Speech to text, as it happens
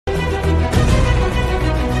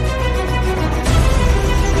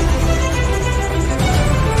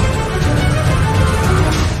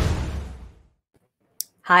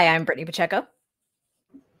Hi, I'm Brittany Pacheco.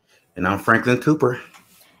 And I'm Franklin Cooper.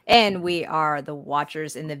 And we are the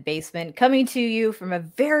Watchers in the Basement, coming to you from a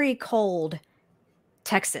very cold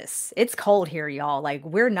Texas. It's cold here, y'all. Like,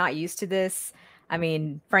 we're not used to this. I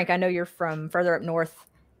mean, Frank, I know you're from further up north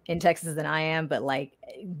in Texas than I am, but like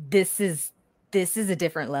this is a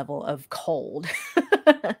different level of cold.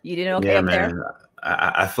 You doing okay Yeah, up there? man.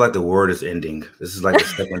 I feel like the world is ending. This is like the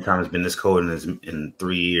second time it's been this cold in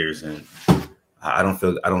 3 years, and I don't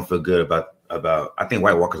feel good about. I think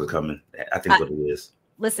White Walkers are coming. I think what it is.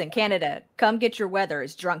 Listen, Canada, come get your weather.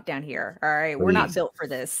 It's drunk down here. All right, we're not Please, built for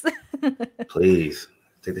this. please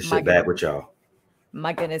take the My shit back goodness. with y'all.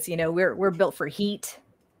 My goodness, we're built for heat.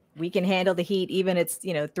 We can handle the heat, even it's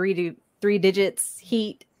three digits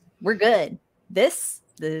heat. We're good.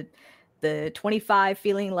 The 25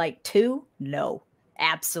 feeling like two, no,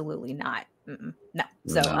 absolutely not. No.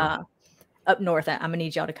 So No. up north, I'm gonna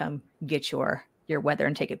need y'all to come get your weather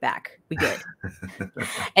and take it back. We good.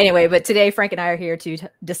 Anyway, but today Frank and I are here to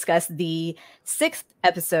discuss the 6th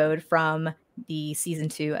episode from the season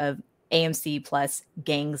 2 of AMC Plus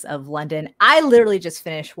Gangs of London. I literally just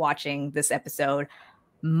finished watching this episode.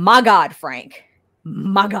 My God, Frank.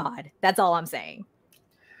 My God. That's all I'm saying.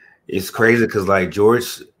 It's crazy because like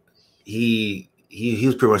George, he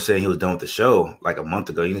was pretty much saying he was done with the show like a month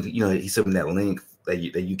ago. He sent me that link, that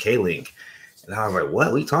UK link, and I was like, "What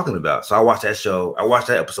are you talking about?" So I watched that show. I watched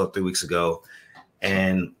that episode 3 weeks ago,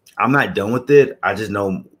 and I'm not done with it. I just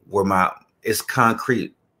know it's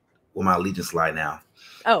concrete where my allegiance lie now.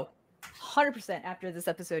 Oh, 100% after this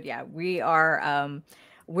episode. Yeah, we're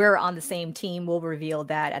on the same team. We'll reveal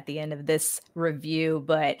that at the end of this review,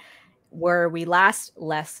 but where we left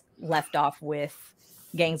off with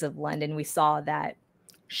Gangs of London, we saw that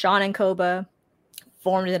Sean and Koba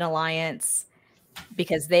formed an alliance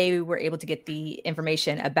because they were able to get the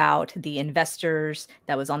information about the investors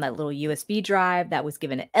that was on that little USB drive that was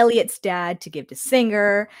given to Elliot's dad to give to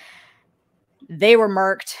Singer. They were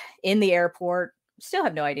murked in the airport. Still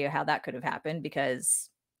have no idea how that could have happened because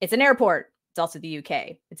it's an airport. It's also the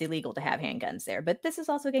UK. It's illegal to have handguns there, but this is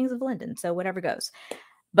also Gangs of London, so whatever goes.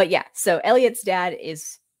 But yeah, so Elliot's dad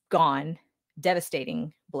is gone.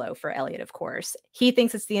 Devastating blow for Elliot, of course. He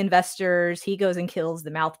thinks it's the investors. He goes and kills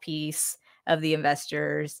the mouthpiece of the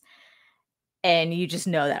investors. And you just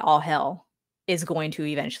know that all hell is going to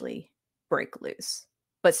eventually break loose.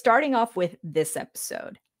 But starting off with this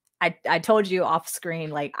episode, I told you off screen,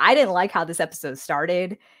 like, I didn't like how this episode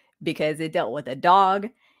started because it dealt with a dog.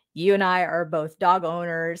 You and I are both dog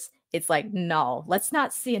owners. It's like, no, let's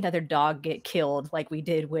not see another dog get killed like we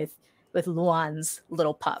did with Luan's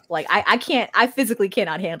little pup. Like, I physically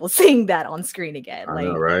cannot handle seeing that on screen again. I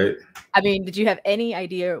know, Like, right? I mean, did you have any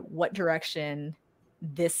idea what direction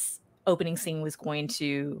this opening scene was going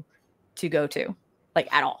to go to,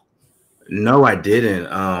 like, at all? No, I didn't.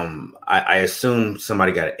 I assumed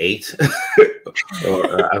somebody got ate,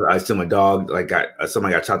 or I assume a dog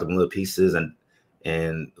somebody got chopped up in little pieces,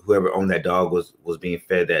 and whoever owned that dog was being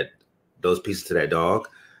fed those pieces to that dog.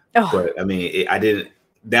 Oh, But I mean, I didn't.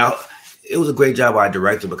 Now it was a great job by a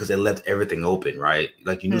director because they left everything open, right?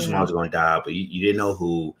 Like you knew someone was going to die, but you didn't know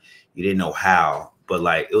who, you didn't know how. But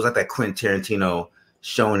like it was like that Quentin Tarantino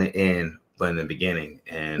showing it but in the beginning,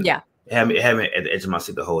 and yeah, it had me at the edge of my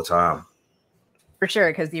seat the whole time. for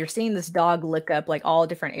sure, because you're seeing this dog look up like all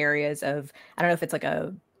different areas of, I don't know if it's like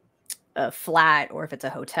a flat or if it's a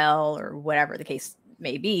hotel or whatever the case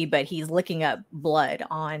may be, but he's licking up blood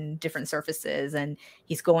on different surfaces, and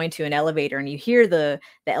he's going to an elevator, and you hear the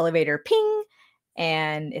elevator ping,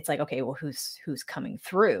 and it's like, okay, well, who's coming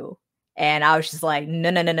through? And I was just like,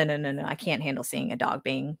 no, I can't handle seeing a dog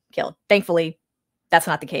being killed. Thankfully, that's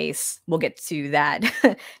not the case. We'll get to that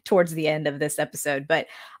towards the end of this episode. But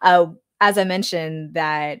as I mentioned,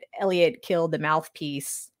 that Elliot killed the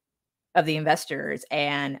mouthpiece of the investors,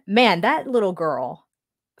 and man, that little girl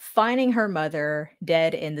finding her mother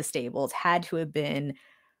dead in the stables had to have been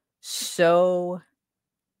so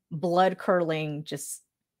blood curdling, just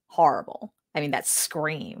horrible. I mean, that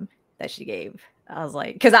scream that she gave, I was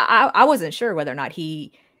like, because I wasn't sure whether or not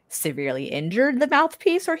he severely injured the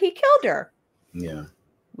mouthpiece or he killed her. Yeah.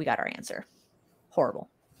 We got our answer. Horrible.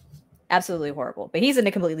 Absolutely horrible. But he's in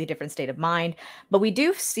a completely different state of mind. But we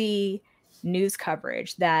do see news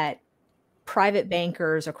coverage that private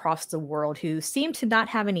bankers across the world who seem to not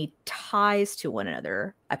have any ties to one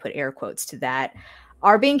another, I put air quotes to that,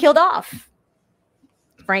 are being killed off.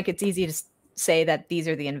 Frank, it's easy to say that these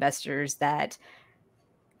are the investors that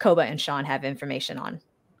Koba and Sean have information on.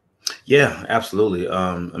 Yeah, absolutely.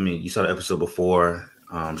 I mean, you saw the episode before.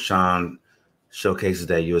 Sean showcases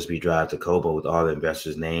that USB drive to Koba with all the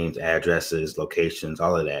investors' names, addresses, locations,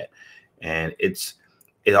 all of that. And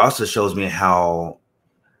it also shows me how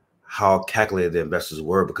calculated the investors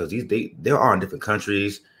were, because they are in different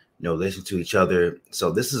countries, listen to each other.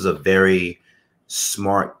 So this is a very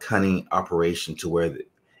smart, cunning operation, to where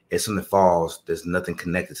if something falls, there's nothing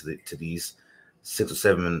connected to these 6 or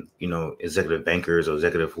 7, executive bankers or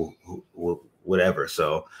executive who whatever.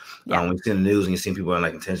 So when you see the news and you see people in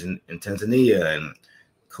like in Tanzania and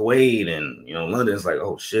Kuwait and London, it's like,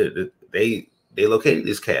 oh shit, they located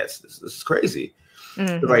these cats. This is crazy.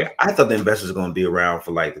 Mm-hmm. Like, I thought the investors are going to be around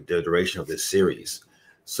for like the duration of this series.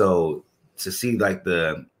 So to see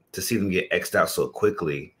them get X'd out so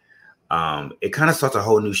quickly, it kind of starts a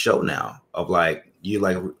whole new show now of like you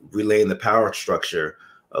like relaying the power structure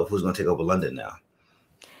of who's going to take over London now.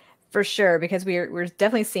 For sure, because we're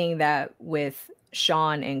definitely seeing that with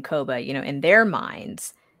Sean and Koba. In their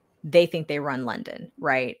minds, they think they run London,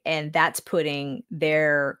 right? And that's putting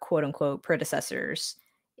their quote unquote predecessors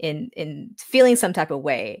in feeling some type of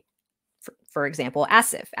way. For example,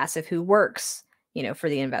 Asif, who works, for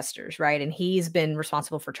the investors, right? And he's been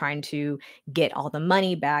responsible for trying to get all the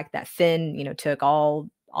money back that Finn, took all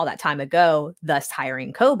that time ago, thus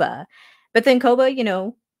hiring Koba. But then Koba,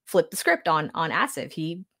 flipped the script on Asif.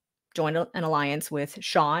 He joined an alliance with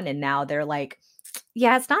Sean, and now they're like,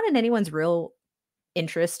 yeah, it's not in anyone's real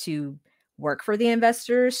interest to work for the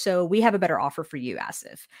investors, so we have a better offer for you,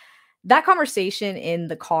 Asif. That conversation in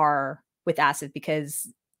the car with Asif, because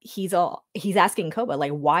he's asking Koba,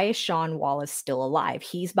 like, why is Sean Wallace still alive?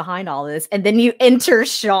 He's behind all this. And then you enter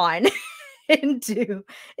Sean into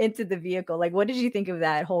the vehicle. Like, what did you think of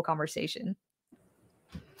that whole conversation?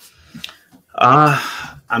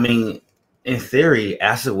 I mean, in theory,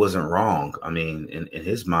 Asif wasn't wrong. I mean, in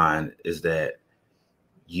his mind is that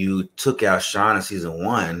you took out Sean in season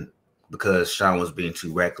 1 because Sean was being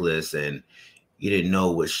too reckless, and you didn't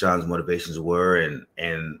know what Sean's motivations were,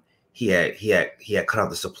 and he had cut off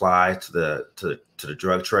the supply to the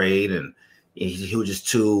drug trade, and he was just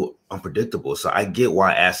too unpredictable. So I get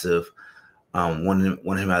why Asif wanted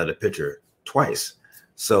him out of the picture twice.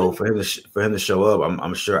 So for him to show up,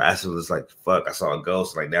 I'm sure Asif was like, "Fuck, I saw a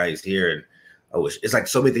ghost." Like, now he's here, and it's like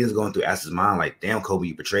so many things going through Asif's mind. Like, damn, Kobe,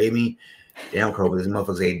 you betrayed me. Damn, Kobe, this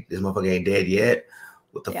motherfucker ain't dead yet.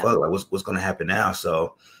 What the fuck? Like, what's gonna happen now?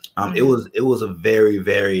 So, it was a very,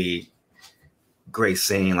 very great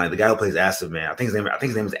scene. Like, the guy who plays Asif, man, I think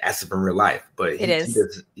his name is Asif in real life, but he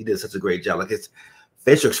did such a great job. Like, his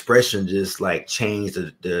facial expression just like changed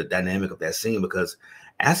the dynamic of that scene, because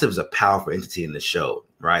Asif is a powerful entity in the show,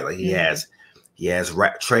 right? Like, he has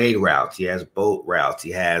trade routes, he has boat routes,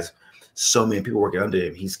 he has so many people working under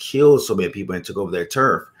him. He's killed so many people and took over their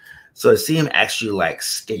turf. So to see him actually like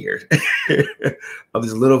scared of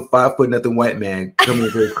this little 5'0" white man coming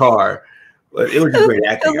into his car, but it was just great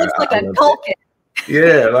acting. It looks like a Culkin.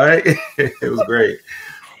 Yeah, like it was great.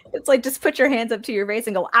 It's like, just put your hands up to your face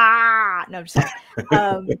and go, ah. No, I'm just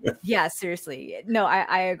yeah, seriously. No,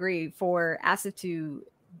 I agree. For Asif to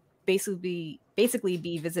basically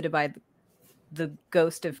be visited by the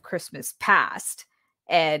ghost of Christmas past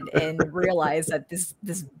and realize that this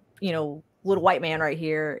little white man right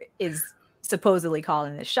here is supposedly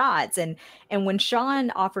calling the shots. And when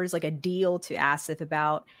Sean offers like a deal to Asif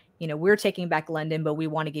about, we're taking back London, but we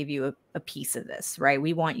want to give you a piece of this, right?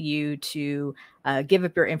 We want you to give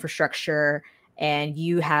up your infrastructure, and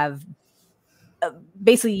you have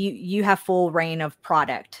basically you have full reign of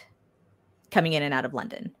product coming in and out of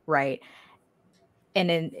London, right?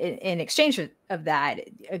 And in exchange of that,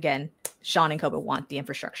 again, Sean and Koba want the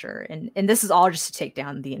infrastructure, and this is all just to take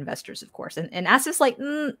down the investors, of course. And Asif's like,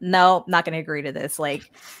 no, not going to agree to this.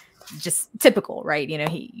 Like, just typical, right?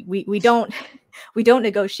 We don't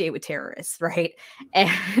negotiate with terrorists, right?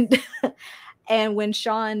 And when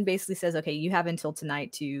Sean basically says, okay, you have until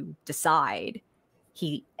tonight to decide,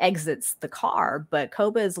 he exits the car, but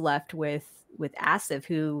Koba is left with Asif,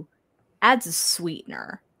 who adds a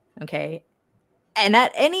sweetener. Okay. And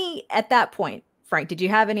at that point, Frank, did you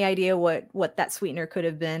have any idea what that sweetener could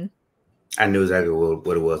have been? I knew exactly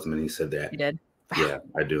what it was when he said that. You did? Yeah,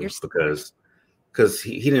 I do. Because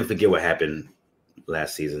he didn't forget what happened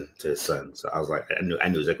last season to his son. So I was like, I knew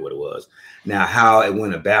exactly what it was. Now, how it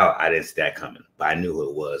went about, I didn't see that coming, but I knew who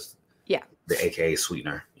it was. Yeah. The AKA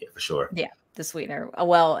sweetener. Yeah, for sure. Yeah, the sweetener.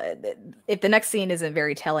 Well, if the next scene isn't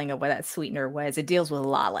very telling of what that sweetener was, it deals with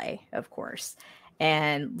Lale, of course.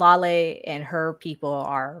 And Lale and her people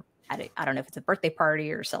are I don't know if it's a birthday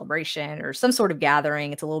party or celebration or some sort of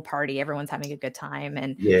gathering. It's a little party. Everyone's having a good time.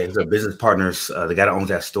 And yeah, it's a business partners. The guy that owns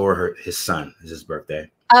that store, his son, is his birthday.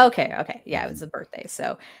 Okay. Yeah, it was a birthday.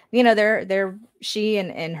 So, she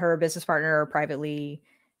and her business partner are privately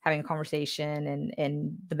having a conversation,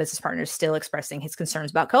 and the business partner is still expressing his concerns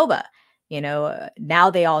about Koba. Now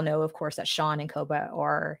they all know, of course, that Sean and Koba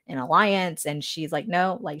are in alliance, and she's like,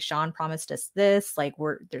 no, like Sean promised us this, like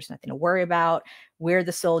there's nothing to worry about. We're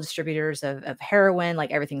the sole distributors of heroin,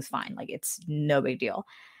 like everything's fine, like it's no big deal.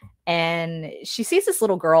 And she sees this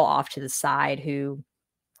little girl off to the side who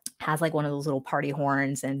has like one of those little party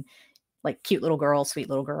horns, and like cute little girl, sweet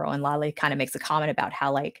little girl. And Lale kind of makes a comment about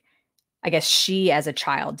how, like, I guess she as a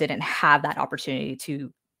child didn't have that opportunity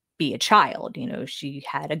to be a child. She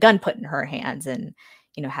had a gun put in her hands and,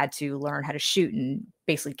 had to learn how to shoot and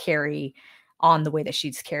basically carry on the way that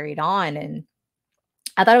she's carried on. And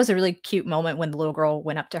I thought it was a really cute moment when the little girl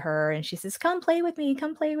went up to her and she says, come play with me,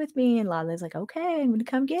 come play with me. And Lala's like, okay, I'm going to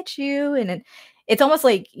come get you. And it's almost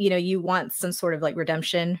like, you want some sort of like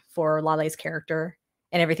redemption for Lale's character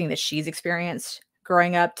and everything that she's experienced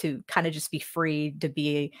growing up, to kind of just be free to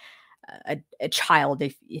be a child,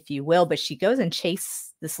 if you will. But she goes and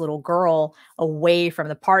chases this little girl away from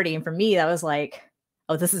the party. And for me, that was like,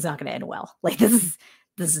 oh, this is not going to end well. Like, this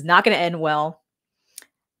is not going to end well.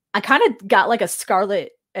 I kind of got like a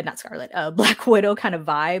Black Widow kind of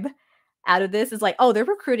vibe out of this. It's like, oh, they're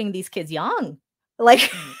recruiting these kids young.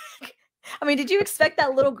 Like, I mean, did you expect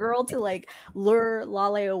that little girl to like lure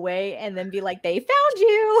Lale away and then be like, they found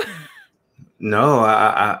you? No,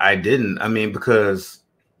 I didn't. I mean, because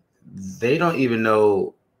they don't even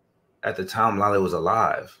know at the time Lale was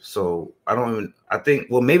alive. So I think,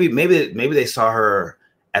 well, maybe they saw her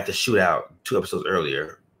at the shootout 2 episodes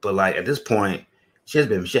earlier. But like at this point, she had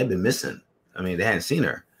been missing. I mean, they hadn't seen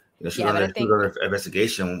her. She was under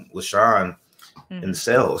investigation with Sean in the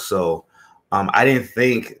cell. So I didn't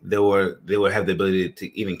think they would have the ability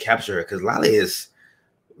to even capture her, because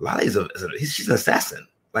she's an assassin.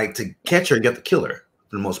 Like, to catch her, you have to kill her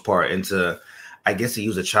for the most part, and I guess to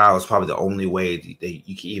use a child is probably the only way that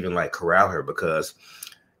you can even like corral her, because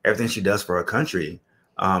everything she does for her country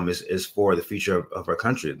is for the future of her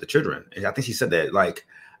country, the children. And I think she said that, like,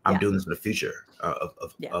 I'm doing this for the future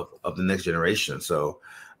of the next generation. So,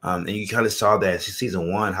 and you kind of saw that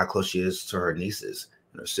season 1, how close she is to her nieces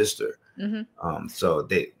and her sister. Mm-hmm. So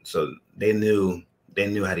they knew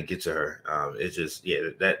how to get to her. It's just,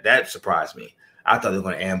 that surprised me. I thought they were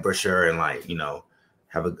going to ambush her and like,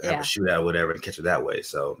 have a shootout or whatever and catch her that way.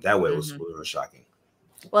 So that way was shocking.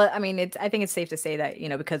 Well, I mean, I think it's safe to say that,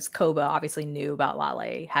 because Koba obviously knew about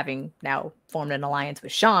Lale having now formed an alliance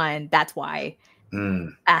with Sean. That's why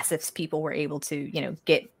Asif's people were able to,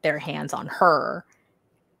 get their hands on her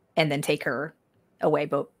and then take her away.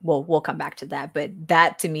 But we'll come back to that. But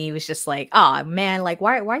that to me was just like, oh man, like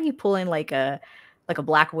why are you pulling like a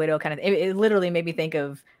Black Widow kind of? It literally made me think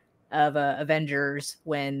of Avengers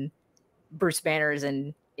when Bruce Banner's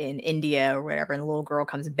in India or whatever, and the little girl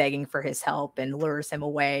comes begging for his help and lures him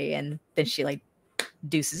away, and then she like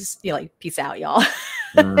deuces, like, peace out, y'all.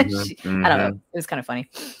 I don't know. It was kind of funny.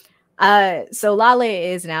 So Lale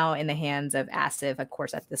is now in the hands of Asif. Of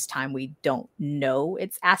course, at this time, we don't know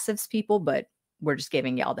it's Asif's people, but we're just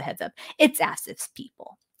giving y'all the heads up. It's Asif's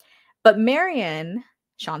people. But Marion,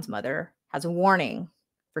 Sean's mother, has a warning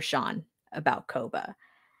for Sean about Koba.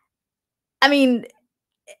 I mean,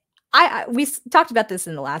 we talked about this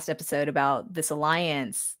in the last episode about this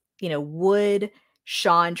alliance. Would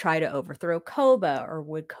Sean try to overthrow Koba, or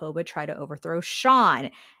would Koba try to overthrow Sean?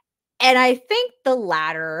 And I think the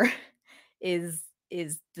latter is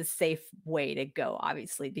the safe way to go,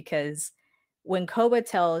 obviously, because when Koba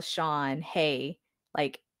tells Sean, hey,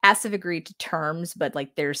 like, Asif agreed to terms, but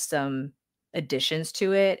like there's some additions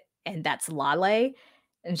to it, and that's Lale.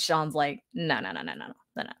 And Sean's like, no,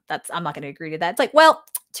 I'm not going to agree to that. It's like, well,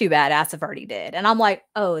 too bad, Asif already did. And I'm like,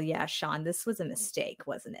 oh yeah, Sean, this was a mistake,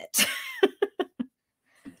 wasn't it?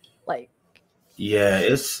 Like,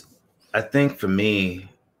 yeah, I think for me,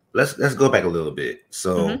 let's go back a little bit.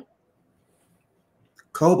 So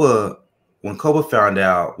when Koba found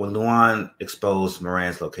out, when Luan exposed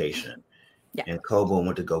Moran's location, and Koba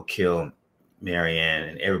went to go kill Marianne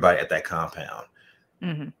and everybody at that compound,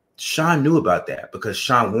 Sean knew about that, because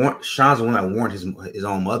Sean's the one that warned his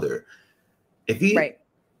own mother. If he, I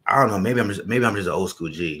don't know, maybe I'm just an old school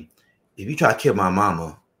G. If you try to kill my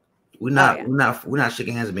mama, we're not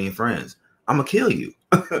shaking hands and being friends. I'm gonna kill you.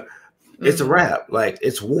 It's a wrap. Like,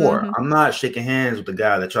 it's war. I'm not shaking hands with the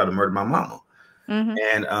guy that tried to murder my mama.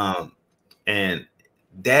 And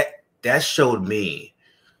that showed me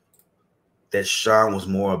that Sean was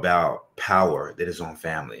more about power than his own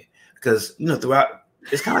family. Because, you know, throughout,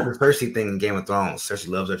 it's kind of like the Cersei thing in Game of Thrones. Cersei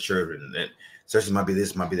loves her children, and Cersei might be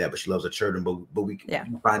this, might be that, but she loves her children. But we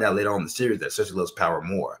find out later on in the series that Cersei loves power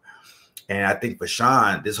more. And I think for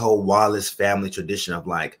Sean, this whole Wallace family tradition of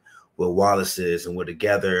like, we're Wallaces and we're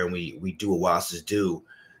together and we do what Wallaces do,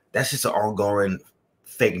 that's just an ongoing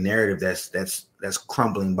fake narrative that's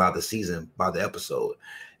crumbling by the season, by the episode.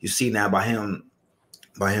 You see now by him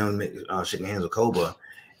shaking hands with Koba,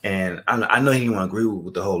 and I know he didn't want to agree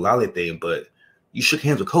with the whole Lale thing, but you shook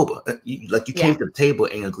hands with Koba, you came to the table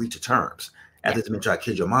and agreed to terms after they try to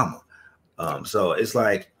kill your mama. So it's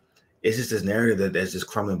like it's just this narrative that's just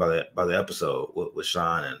crumbling by the episode with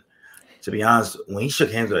Sean. And to be honest, when he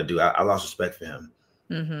shook hands with that dude, I lost respect for him.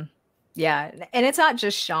 Mm-hmm. Yeah, and it's not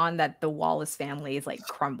just Sean that the Wallace family is like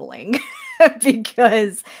crumbling,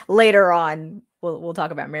 because later on we'll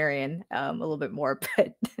talk about Marion a little bit more.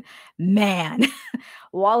 But man,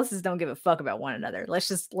 Wallaces don't give a fuck about one another. Let's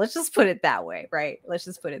just put it that way, right? Let's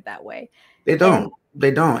just put it that way. They don't.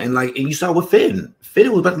 And like, and you saw with Finn.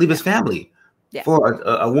 Finn was about to leave his family for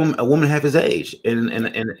a woman half his age and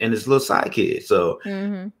his little side kid. So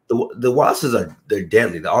the Wallaces they're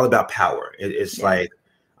deadly. They're all about power. It's like,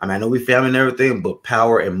 I mean, I know we family and everything, but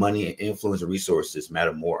power and money and influence and resources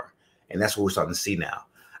matter more, and that's what we're starting to see now.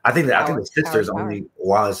 I think the sister is only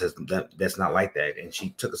Wallace that's not like that, and she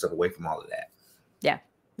took herself away from all of that.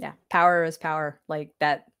 Yeah. Power is power, like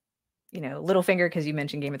that. You know, Littlefinger, because you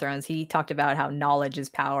mentioned Game of Thrones, he talked about how knowledge is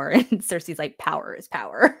power, and Cersei's like, power is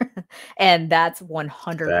power, and that's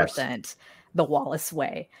 100% the Wallace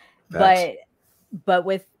way. Facts. But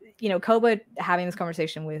with, you know, Koba having this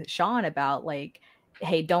conversation with Sean about like,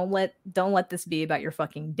 hey, don't let this be about your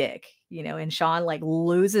fucking dick, you know, and Sean like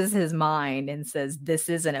loses his mind and says, this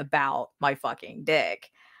isn't about my fucking dick.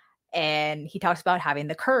 And he talks about having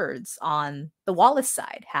the Kurds on the Wallace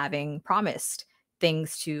side, having promised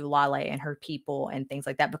things to Lale and her people and things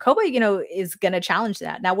like that. But Koba, you know, is going to challenge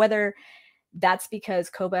that. Now, whether that's because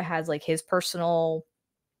Koba has like his personal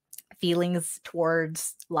feelings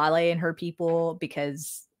towards Lale and her people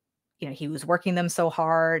because, you know, he was working them so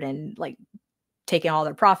hard and like taking all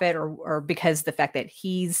their profit, or because the fact that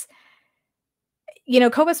he's, you know,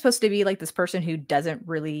 Koba's supposed to be like this person who doesn't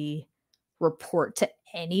really report to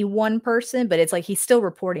any one person, but it's like he's still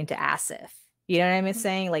reporting to Asif. You know what I'm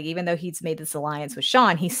saying? Like, even though he's made this alliance with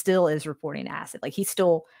Sean, he still is reporting to Asif. Like, he's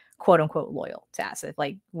still quote unquote loyal to Asif.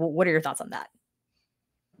 Like, what are your thoughts on that?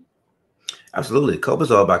 Absolutely.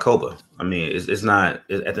 Koba's all about Koba. I mean, it's not, at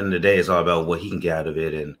the end of the day, it's all about what he can get out of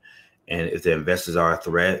it. And if the investors are a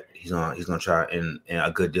threat, he's gonna try, and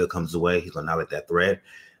a good deal comes away, he's gonna not let that threat.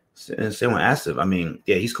 And same with Asif. I mean,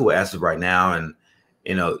 yeah, he's cool with Asif right now, and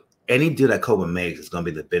you know, any deal that Koba makes is gonna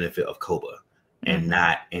be the benefit of Koba and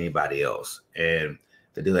not anybody else. And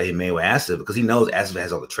the deal that he made with Asif, because he knows Asif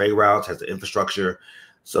has all the trade routes, has the infrastructure.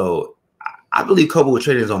 So I believe Koba would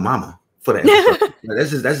trade his own mama for that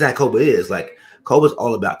infrastructure. That's how Koba is. Like, Koba's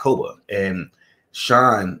all about Koba, and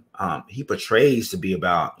Sean, he portrays to be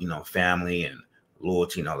about, you know, family and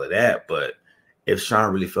loyalty and all of that. But if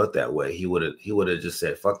Sean really felt that way, he would have just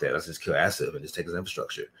said, "Fuck that, let's just kill Asif and just take his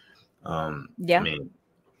infrastructure." I mean,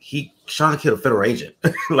 Sean killed a federal agent.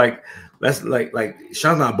 like that's like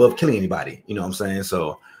Sean's not above killing anybody. You know what I'm saying?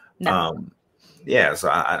 So, yeah.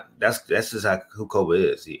 So that's just who Koba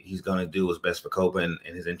is. He's gonna do what's best for Koba and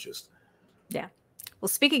his interest. Yeah. Well,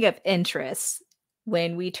 speaking of interests,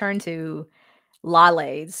 when we turn to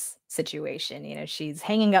Lale's situation, you know, she's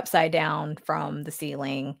hanging upside down from the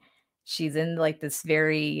ceiling. She's in like this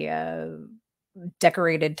very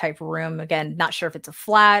decorated type room. Again, not sure if it's a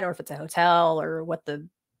flat or if it's a hotel or what the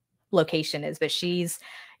location is, but she's,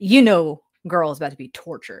 you know, girl is about to be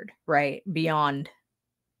tortured, right? Beyond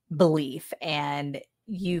belief. And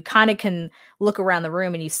you kind of can look around the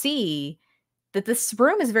room and you see that this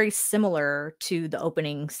room is very similar to the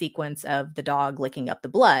opening sequence of the dog licking up the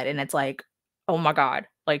blood. And it's like, oh my God,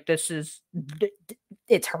 like it's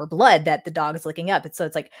her blood that the dog is licking up. And so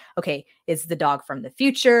it's like, okay, is the dog from the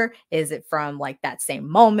future? Is it from like that same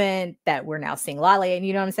moment that we're now seeing Lale? And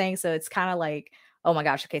you know what I'm saying? So it's kind of like, oh my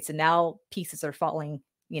gosh, okay, so now pieces are falling,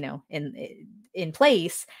 you know, in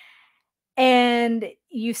place. And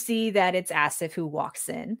you see that it's Asif who walks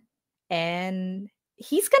in, and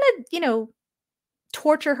he's gonna, you know,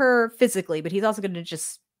 torture her physically, but he's also gonna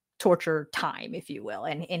just torture time, if you will.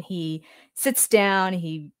 And he sits down,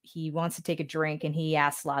 he wants to take a drink, and he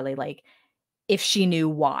asks Lale like if she knew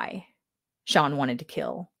why Sean wanted to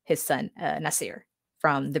kill his son Nasir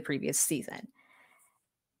from the previous season.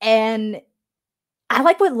 And I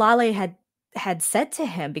like what Lale had said to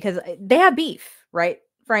him, because they have beef, right?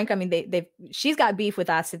 frank. I mean, she's got beef with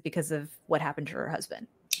Asif because of what happened to her husband.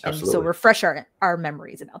 And Absolutely. so refresh our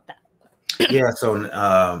memories about that. Yeah. So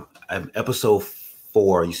in episode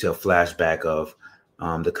 4, you see a flashback of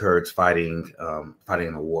the Kurds fighting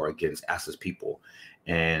in a war against Asif's people,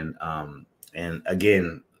 and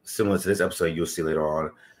again, similar to this episode, you'll see later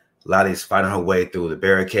on, Lottie's fighting her way through the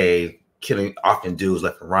barricade, killing often dudes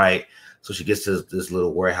left and right. So she gets to this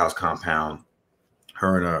little warehouse compound,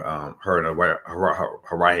 her and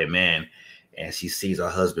her right hand man, and she sees her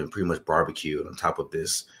husband pretty much barbecued on top of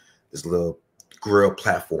this little grill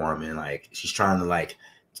platform, and like she's trying to like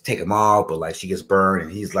take him off, but like she gets burned,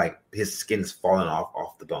 and he's like his skin is falling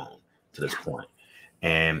off the bone to this point.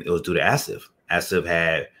 And it was due to Asif. Asif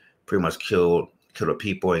had pretty much killed her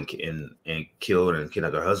people and killed and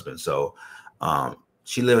kidnapped her husband. So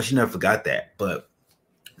she never forgot that. But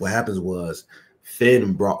what happens was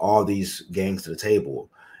Finn brought all these gangs to the table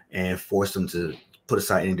and forced them to put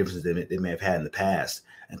aside any differences they may have had in the past,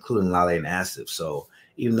 including Lale and Asif. So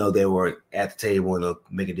even though they were at the table and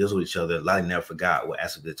making deals with each other, Lale never forgot what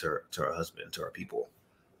Asif did to her husband, to her people.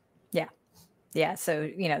 Yeah. So,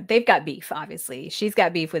 they've got beef, obviously. She's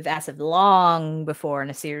got beef with Asif long before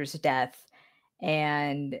Nasir's death.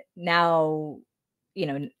 And now,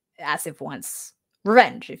 Asif wants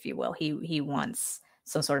revenge, if you will. He wants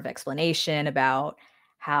some sort of explanation about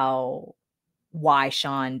why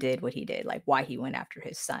Sean did what he did, like why he went after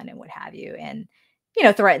his son and what have you. And,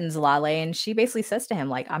 threatens Lale. And she basically says to him,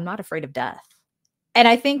 like, I'm not afraid of death. And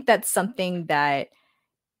I think that's something that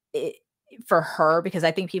for her, because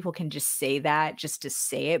I think people can just say that just to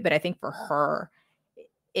say it. But I think for her,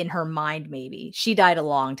 in her mind, maybe she died a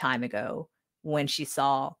long time ago when she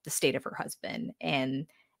saw the state of her husband and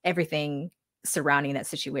everything surrounding that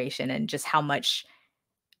situation and just how much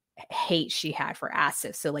hate she had for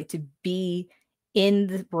Asif. So like to be in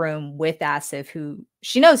the room with Asif, who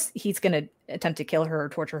she knows he's going to attempt to kill her or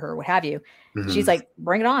torture her or what have you. Mm-hmm. She's like,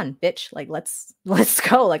 bring it on, bitch. Like, let's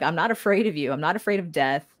go. Like, I'm not afraid of you. I'm not afraid of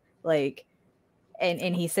death. Like,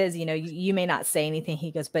 and he says, you may not say anything.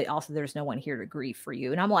 He goes, but also there's no one here to grieve for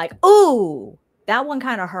you. And I'm like, ooh, that one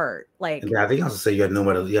kind of hurt. Like, yeah, I think I also say you have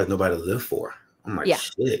nobody to live for. I'm like,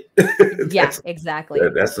 shit. Yeah, exactly.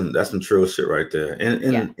 That's some true shit right there.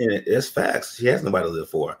 And it's facts. She has nobody to live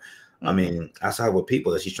for. Mm-hmm. I mean, outside with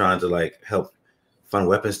people that she's trying to like help fund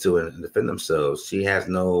weapons to and defend themselves, she has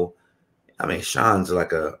no. I mean, Sean's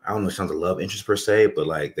like I don't know if Sean's a love interest per se, but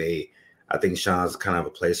like I think Sean's kind of a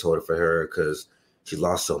placeholder for her because she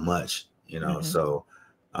lost so much, Mm-hmm. So,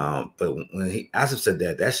 but when Asif said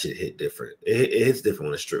that shit hit different. It hits different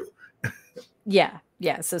when it's true. Yeah.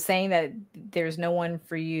 So saying that there's no one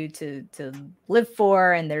for you to live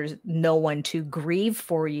for, and there's no one to grieve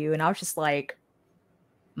for you, and I was just like,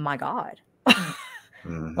 my God,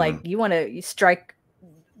 mm-hmm. Like you want to strike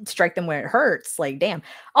them where it hurts. Like, damn.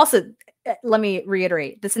 Also, let me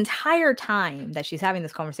reiterate, this entire time that she's having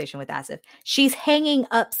this conversation with Asif, she's hanging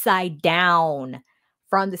upside down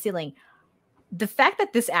from the ceiling. The fact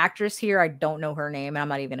that this actress here, I don't know her name, and I'm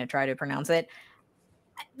not even going to try to pronounce it.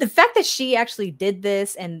 The fact that she actually did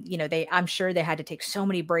this, and I'm sure they had to take so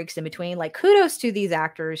many breaks in between. Like, kudos to these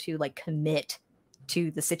actors who like commit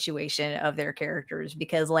to the situation of their characters,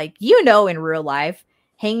 because like in real life,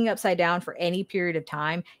 hanging upside down for any period of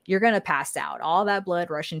time, you're gonna pass out. All that blood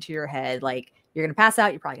rushing to your head, like you're gonna pass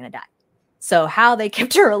out. You're probably gonna die. So how they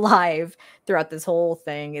kept her alive throughout this whole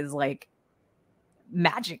thing is like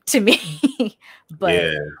magic to me.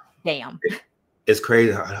 But damn. It's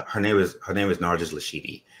crazy. Her name is Narjis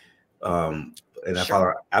Lashidi. And I follow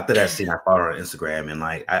her, after that scene, I followed her on Instagram, and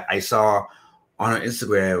like I saw on her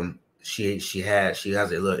Instagram, she has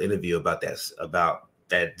a little interview about this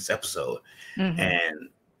episode. Mm-hmm. And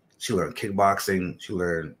she learned kickboxing, she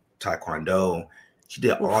learned taekwondo, she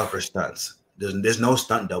did all of her stunts. There's no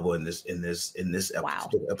stunt double in this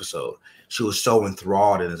episode. She was so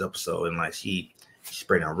enthralled in this episode, and like she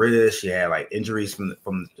sprained her wrist, she had like injuries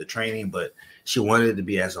from the training, but she wanted it to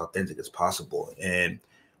be as authentic as possible. And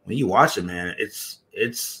when you watch it, man, it's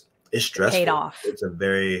stressful. Paid off. It's a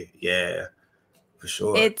very for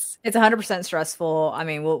sure. It's 100% stressful. I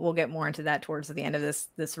mean, we'll get more into that towards the end of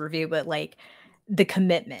this review, but like the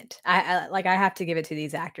commitment, I have to give it to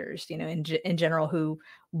these actors, in general, who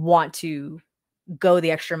want to go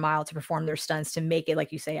the extra mile to perform their stunts to make it,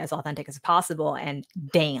 like you say, as authentic as possible. And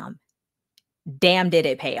damn did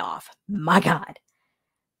it pay off. My God.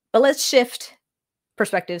 But let's shift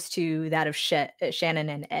perspectives to that of Shannon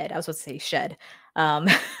and Ed. I was supposed to say Shed.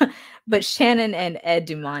 But Shannon and Ed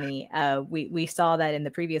Dumani, we saw that in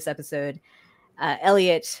the previous episode.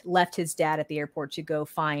 Elliot left his dad at the airport to go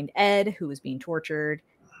find Ed, who was being tortured.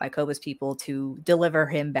 by Koba's people to deliver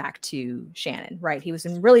him back to Shannon, right? He was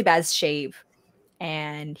in really bad shape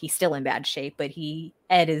and he's still in bad shape, but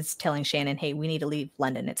Ed is telling Shannon, hey, we need to leave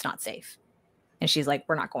London. It's not safe. And she's like,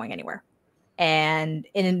 we're not going anywhere. And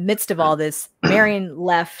in the midst of all this, Marion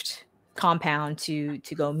left compound to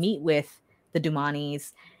go meet with the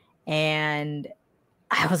Dumanis. And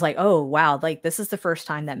I was like, oh, wow. Like, this is the first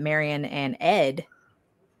time that Marion and Ed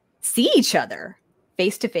see each other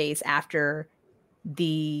face to face after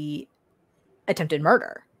the attempted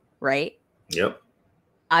murder, right? Yep.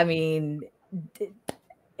 I mean,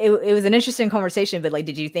 it was an interesting conversation, but like,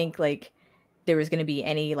 did you think like there was going to be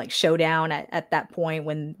any like showdown at that point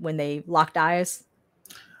when they locked eyes?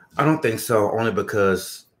 I don't think so, only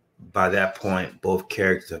because by that point, both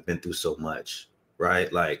characters have been through so much,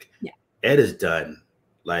 right? Like, Ed is done.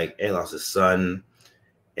 Like, Ed lost his son.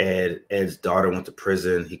 Ed's daughter went to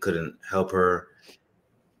prison. He couldn't help her.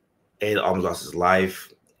 Ed almost lost his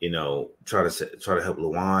life, try to help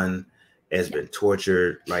Luan. Ed's been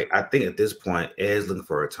tortured. Like, I think at this point, Ed's looking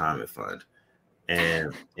for a retirement fund.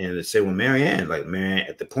 And the same with Marianne. Like, Marianne,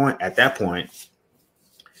 at that point,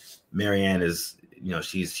 Marianne is,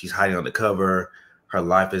 she's hiding on the cover. Her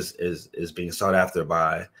life is being sought after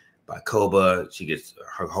by Koba. She gets,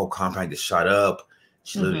 her whole compound gets shot up.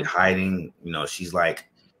 She's literally hiding. She's like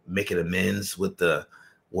making amends with the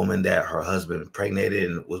woman that her husband impregnated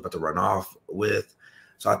and was about to run off with.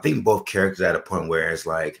 So I think both characters are at a point where it's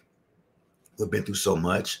like, we've been through so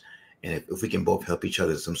much, and if we can both help each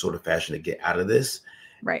other in some sort of fashion to get out of this,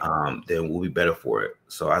 right, then we'll be better for it.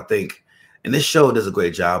 So I think, and this show does a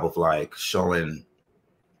great job of like showing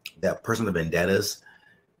that personal vendettas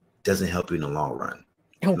doesn't help you in the long run.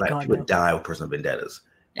 Oh, like, God, people no. die with personal vendettas,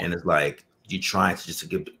 and it's like you're trying to just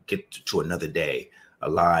get to another day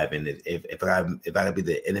alive. And if I gotta be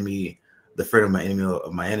the enemy, the friend of my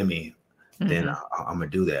enemy, then I'm gonna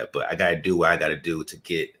do that. But I gotta do what I gotta do to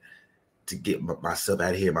get myself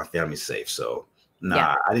out of here, my family safe. So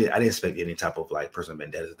I didn't expect any type of like personal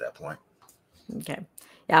vendettas at that point. Okay.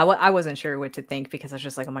 Yeah, I wasn't sure what to think because I was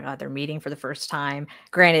just like, oh my God, they're meeting for the first time.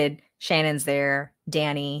 Granted, Shannon's there,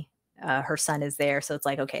 Danny, her son is there. So it's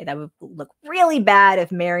like, okay, that would look really bad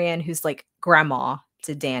if Marion, who's like grandma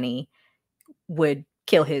to Danny, would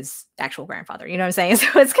kill his actual grandfather. You know what I'm saying?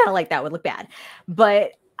 So it's kind of like that would look bad.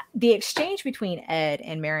 But the exchange between Ed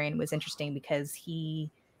and Marion was interesting because he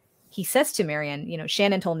says to Marion,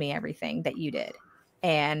 Shannon told me everything that you did,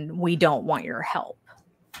 and we don't want your help.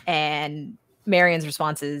 And Marion's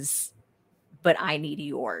response is, but I need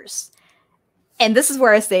yours. And this is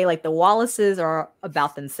where I say, like, the Wallaces are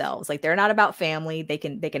about themselves. Like, they're not about family. They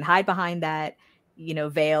can hide behind that,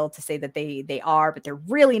 veil to say that they are, but they're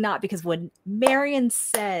really not, because when Marion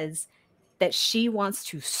says that she wants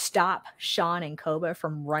to stop Sean and Koba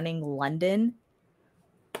from running London,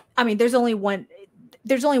 I mean, there's only one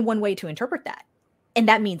way to interpret that, and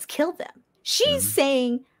that means kill them. She's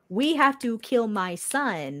saying we have to kill my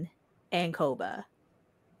son and Koba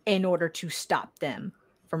in order to stop them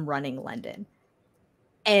from running London.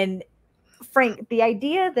 And Frank, the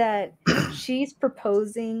idea that she's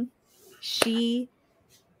proposing, she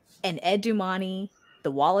and Ed Dumani,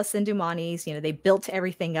 the Wallace and Dumanis, they built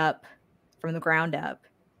everything up from the ground up.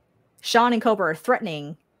 Sean and Koba are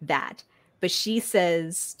threatening that, but she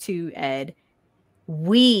says to Ed,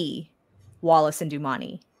 we, Wallace and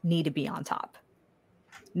Dumani, need to be on top,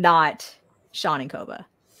 not Sean and Koba.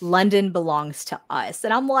 London belongs to us.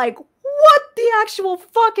 And I'm like, what the actual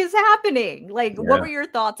fuck is happening? Like, what were your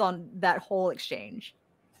thoughts on that whole exchange?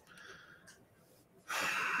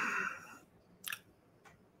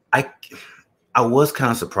 I was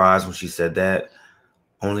kind of surprised when she said that,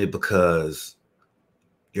 only because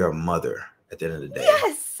you're a mother at the end of the day.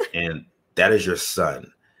 Yes. And that is your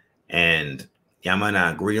son. And y'all might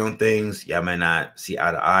not agree on things. Y'all might not see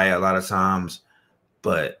eye to eye a lot of times,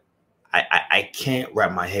 but I can't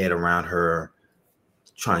wrap my head around her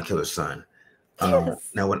trying to kill her son.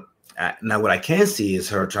 Yes. Now what I can see is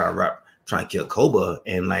her trying to kill Koba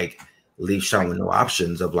and like leave Sean with no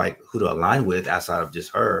options of like who to align with outside of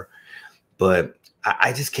just her. But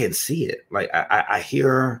I just can't see it. Like I hear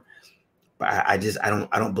her, but I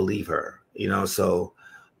don't believe her. So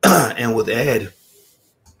and with Ed,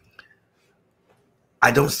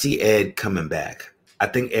 I don't see Ed coming back. I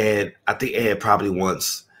think Ed probably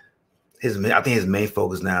wants his main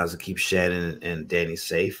focus now is to keep Shannon and Danny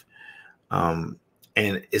safe. And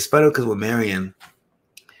it's funny because with Marion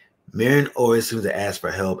always seems to ask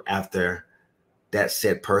for help after that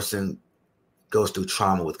said person goes through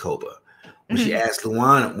trauma with Koba. When she asked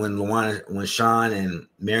Luan, when Sean and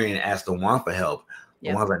Marion asked Luan for help,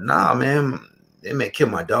 Luan's like, nah, man, they may kill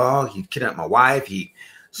my dog. He kidnapped my wife. He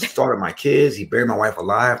started my kids. He buried my wife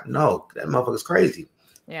alive. No, that motherfucker's crazy.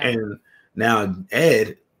 Yeah. And now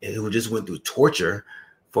Ed, who just went through torture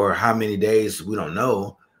for how many days, we don't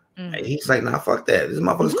know. He's like, nah, fuck that. This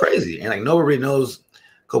motherfucker's crazy. And like, nobody knows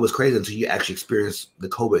Koba's crazy until you actually experience the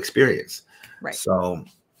Koba experience. Right. So,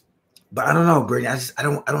 but I don't know, Brittany. I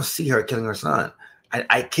don't see her killing her son.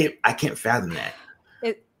 I can't fathom that.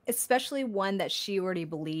 Especially one that she already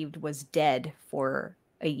believed was dead for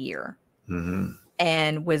a year. Mm-hmm.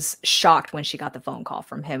 And was shocked when she got the phone call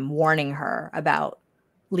from him warning her about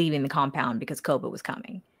leaving the compound because Koba was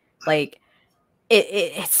coming. Like,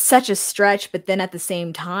 it's such a stretch, but then at the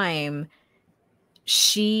same time,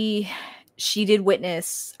 she did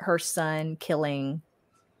witness her son killing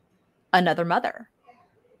another mother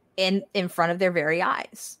in front of their very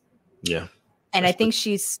eyes. Yeah. And I think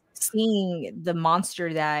she's seeing the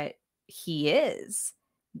monster that he is.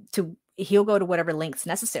 He'll go to whatever lengths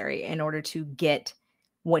necessary in order to get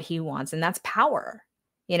what he wants, and that's power.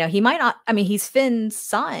 You know, he might not, I mean, he's Finn's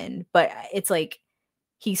son, but it's like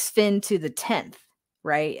he's Finn to the 10th,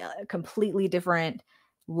 right? A completely different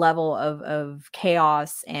level of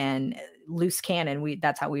chaos and loose cannon.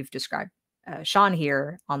 That's how we've described Sean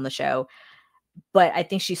here on the show. But I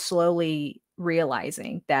think she's slowly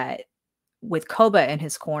realizing that with Koba in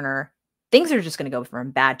his corner, things are just going to go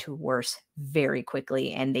from bad to worse very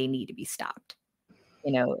quickly, and they need to be stopped.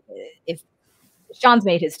 You know, if Sean's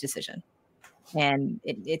made his decision, and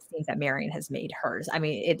it seems that Marion has made hers. I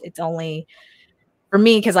mean, it's only for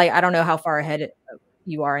me, because I don't know how far ahead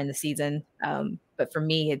you are in the season, but for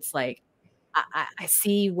me, it's like I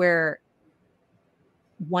see where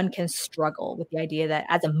one can struggle with the idea that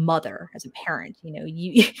as a mother, as a parent, you know,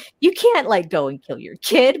 you can't like go and kill your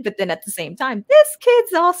kid, but then at the same time, this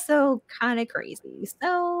kid's also kind of crazy.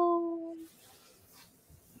 So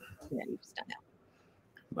you just don't know.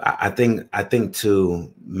 I think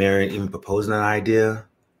too, Marion even proposing that idea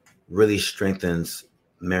really strengthens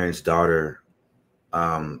Marion's daughter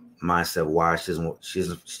mindset. Why she's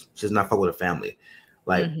not fuck with her family.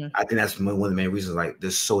 Like, I think that's one of the main reasons. Like,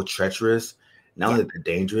 they're so treacherous. Not only they're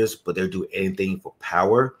dangerous, but they'll do anything for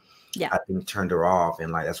power. Yeah, I think turned her off,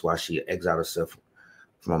 and like that's why she exiled herself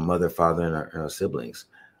from her mother, father, and her siblings.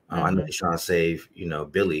 I know she's trying to save,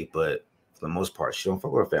 Billy, but for the most part, she don't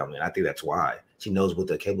fuck with her family, and I think that's why she knows what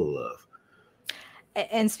they're capable of.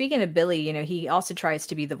 And speaking of Billy, he also tries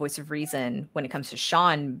to be the voice of reason when it comes to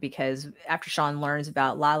Sean, because after Sean learns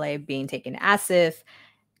about Lale being taken to Asif,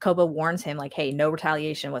 Koba warns him, like, hey, no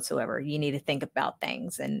retaliation whatsoever. You need to think about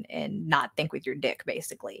things and not think with your dick,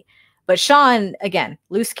 basically. But Sean, again,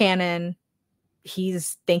 loose cannon,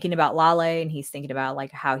 he's thinking about Lale, and he's thinking about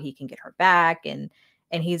like how he can get her back, and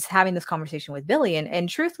he's having this conversation with Billy. And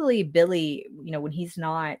truthfully, Billy, when he's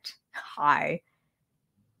not high,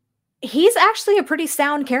 he's actually a pretty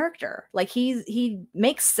sound character. Like, he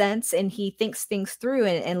makes sense and he thinks things through.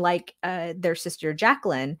 And like their sister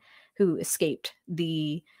Jacqueline, who escaped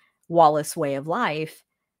the Wallace way of life,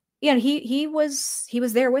 he was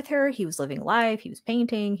there with her. He was living life. He was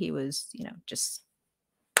painting. He was, just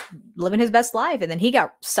living his best life. And then he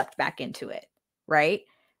got sucked back into it. Right.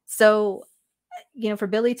 So, for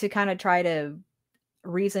Billy to kind of try to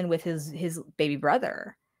reason with his baby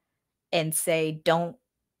brother and say, don't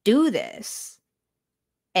do this.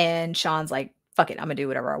 And Sean's like, fuck it, I'm gonna do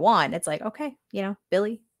whatever I want. It's like, okay,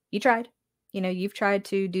 Billy, you tried. You've tried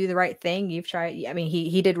to do the right thing. You've tried. I mean,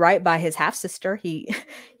 he did right by his half sister. He,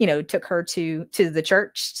 took her to the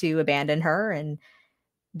church to abandon her, and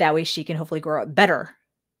that way she can hopefully grow up better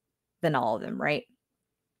than all of them, right?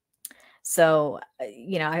 So,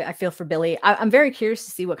 I feel for Billy. I'm very curious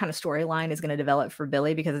to see what kind of storyline is going to develop for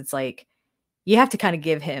Billy, because it's like you have to kind of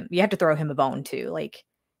you have to throw him a bone too. Like,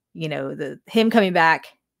 him coming back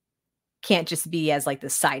can't just be as like the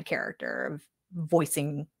side character of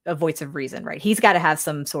voicing a voice of reason, right? He's got to have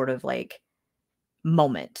some sort of like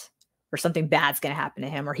moment, or something bad's going to happen to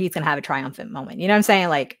him, or he's going to have a triumphant moment. You know what I'm saying?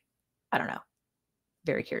 Like, I don't know.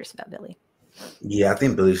 Very curious about Billy. Yeah, I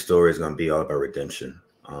think Billy's story is going to be all about redemption.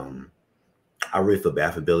 I really feel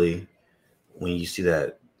bad for Billy when you see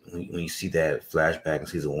that flashback in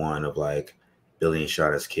season 1 of like Billy and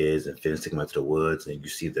Sean as kids, and Finn's taking him out to the woods, and you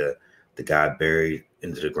see the guy buried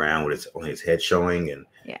into the ground with only his head showing,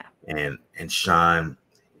 and Sean,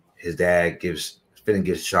 his dad Finn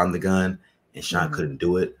gives Sean the gun, and Sean couldn't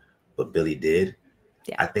do it, but Billy did.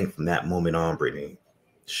 Yeah. I think from that moment on, Brittany,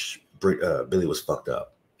 Billy was fucked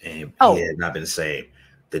up, and he had not been the same.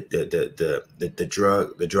 The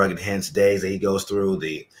drug enhanced days that he goes through,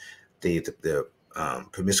 the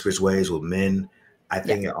promiscuous ways with men. I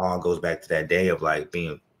think it all goes back to that day of like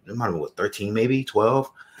being, no matter what, 13, maybe 12.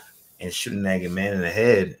 and shooting that man in the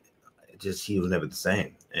head, he was never the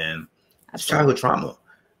same. And it's Absolutely. childhood trauma.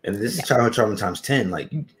 And this is childhood trauma times 10.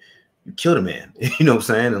 Like you killed a man, you know what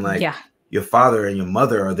I'm saying? And like your father and your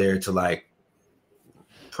mother are there to like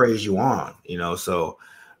praise you on, you know? So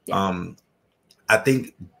I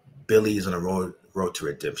think Billy is on a road to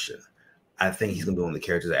redemption. I think he's gonna be one of the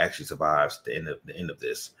characters that actually survives the end of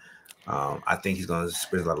this. I think he's gonna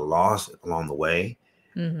experience a lot of loss along the way,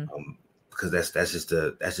 because that's just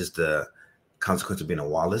the consequence of being a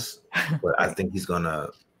Wallace. But I think he's gonna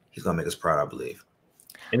make us proud, I believe.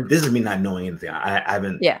 And this is me not knowing anything. I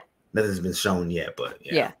haven't. Nothing's been shown yet, but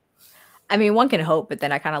yeah. I mean, one can hope, but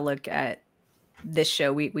then I kind of look at this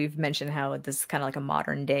show. We've mentioned how this is kind of like a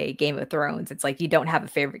modern day Game of Thrones. It's like you don't have a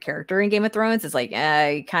favorite character in Game of Thrones. It's like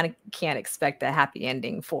you kind of can't expect a happy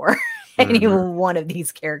ending for any one of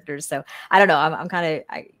these characters. So I don't know. I'm kind of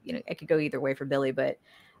I could go either way for Billy, but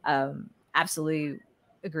absolutely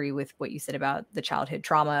agree with what you said about the childhood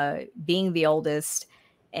trauma, being the oldest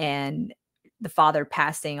and the father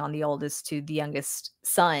passing on the oldest to the youngest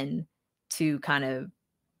son to kind of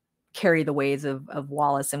carry the ways of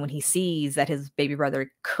Wallace. And when he sees that his baby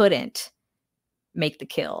brother couldn't make the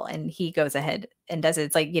kill and he goes ahead and does it,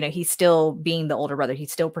 it's like, he's still being the older brother.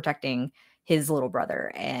 He's still protecting his little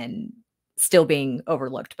brother and still being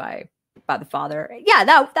overlooked by the father. Yeah,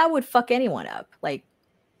 that would fuck anyone up. Like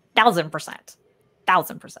 1000%.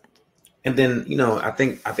 And then, I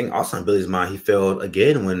think also in Billy's mind, he failed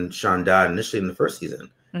again when Sean died initially in the first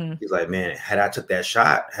season. He's like, man, had I took that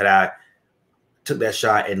shot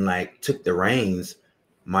and like took the reins,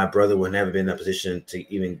 my brother would never been in a position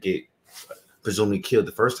to even get presumably killed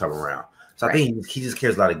the first time around. So I think he just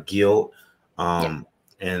carries a lot of guilt and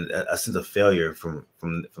a sense of failure from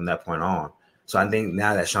that point on. So I think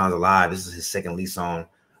now that Sean's alive, this is his second lease on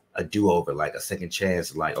a do-over, like a second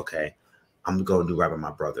chance. Like, okay, I'm going to do right by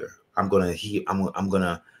my brother. I'm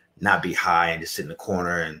gonna not be high and just sit in the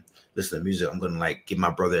corner and listen to music. I'm gonna like give my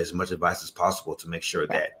brother as much advice as possible to make sure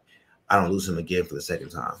that I don't lose him again for the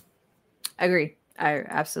second time. Agree. I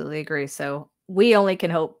absolutely agree. So we only can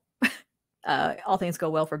hope all things go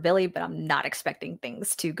well for Billy, but I'm not expecting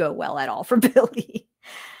things to go well at all for Billy.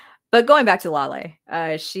 But going back to Lale,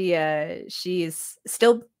 she is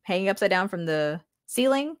still hanging upside down from the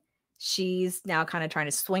ceiling. She's now kind of trying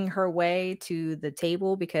to swing her way to the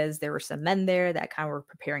table because there were some men there that kind of were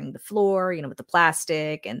preparing the floor, with the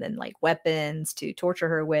plastic and then like weapons to torture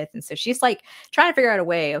her with. And so she's like trying to figure out a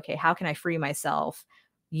way, okay, how can I free myself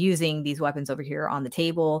using these weapons over here on the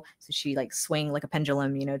table? So she like swing like a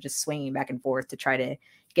pendulum, just swinging back and forth to try to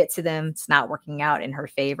get to them. It's not working out in her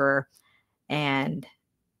favor. And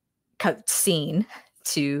cut scene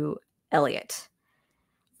to Elliot.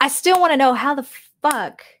 I still want to know how the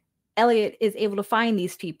fuck Elliot is able to find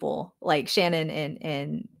these people like Shannon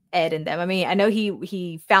and Ed and them. I mean, I know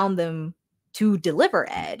he found them to deliver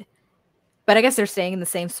Ed, but I guess they're staying in the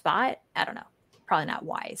same spot. I don't know. Probably not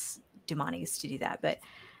wise, Dumani's, to do that. But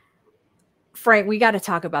Frank, we got to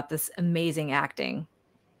talk about this amazing acting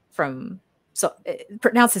from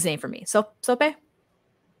pronounce his name for me. Sope? So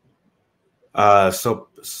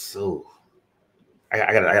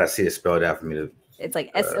I gotta see it spelled out for me to. It's like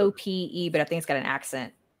Sope, but I think it's got an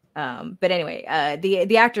accent. But anyway,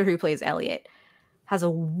 the actor who plays Elliot has a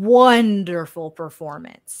wonderful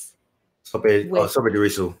performance. Sope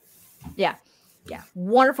Dirisu. Yeah,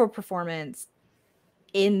 wonderful performance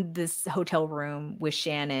in this hotel room with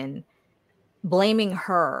Shannon, blaming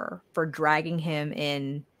her for dragging him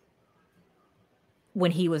in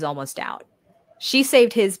when he was almost out. She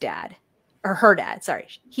saved his dad, or her dad. Sorry,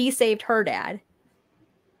 he saved her dad,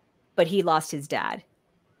 but he lost his dad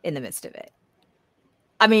in the midst of it.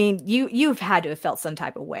 I mean, you've had to have felt some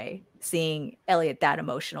type of way seeing Elliot that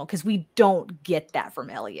emotional, because we don't get that from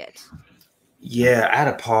Elliot. Yeah, I had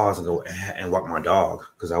to pause and go and walk my dog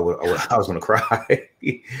because I was gonna cry.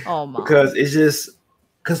 Oh my! Because it's just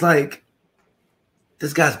like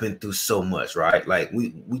this guy's been through so much, right? Like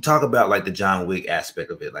we talk about like the John Wick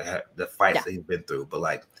aspect of it, like the fights that he's been through, but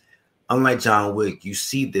like unlike John Wick, you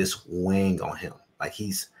see this weighing on him, like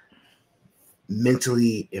he's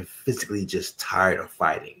mentally and physically just tired of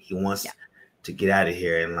fighting. He wants to get out of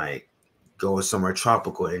here and like go somewhere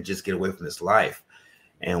tropical and just get away from this life.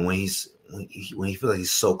 And when he feels like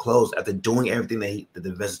he's so close after doing everything that the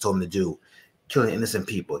investors told him to do, killing innocent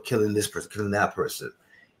people, killing this person, killing that person,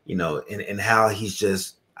 and how he's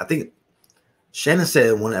just, I think Shannon said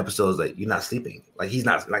in one of the episodes, like, you're not sleeping. He's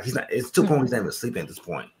not, it's to a point he's not even sleeping at this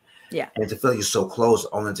point. Yeah. And to feel like you're so close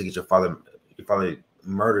only to get your father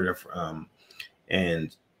murdered,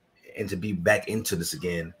 and to be back into this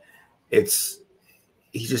again, he's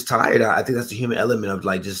just tired. I think that's the human element of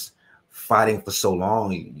like just fighting for so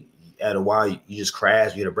long, at a while you just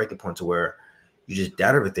crash. You hit a breaking point to where you just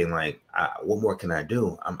doubt everything. Like, what more can I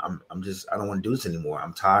do? I'm just, I don't want to do this anymore.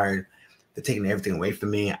 I'm tired. They're taking everything away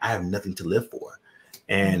from me. I have nothing to live for.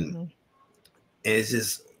 And it's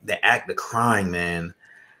just the act of crying, man.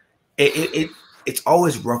 It's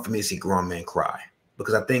always rough for me to see grown men cry,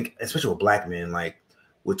 because I think, especially with black men, like,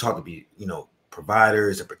 we're taught to be,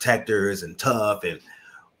 providers and protectors and tough, and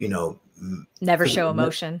never show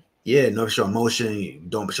emotion. Yeah, never show emotion. You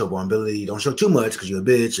don't show vulnerability. You don't show too much because you're a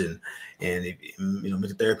bitch, and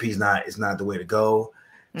mental therapy is not the way to go.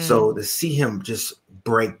 So to see him just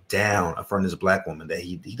break down in front of this black woman that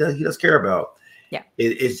he does care about, yeah,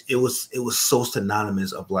 it was so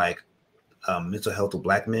synonymous of like mental health of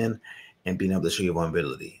black men and being able to show your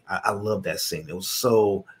vulnerability. I love that scene. It was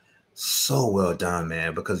so well done,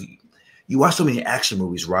 man, because you watch so many action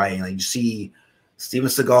movies, right? And like, you see Steven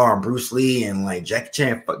Seagal and Bruce Lee and like Jackie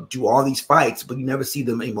Chan do all these fights, but you never see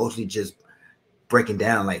them emotionally just breaking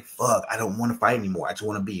down like, fuck, I don't want to fight anymore. I just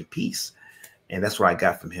want to be in peace. And that's what I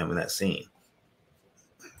got from him in that scene.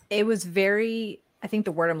 It was very, I think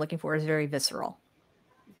the word I'm looking for is very visceral,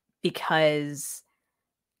 because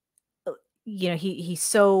he's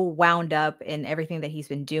so wound up in everything that he's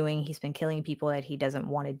been doing. He's been killing people that he doesn't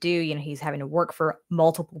want to do. He's having to work for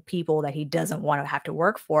multiple people that he doesn't want to have to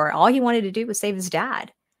work for. All he wanted to do was save his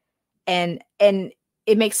dad. And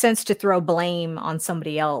it makes sense to throw blame on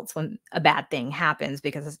somebody else when a bad thing happens,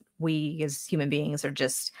 because we as human beings are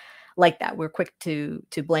just like that. We're quick to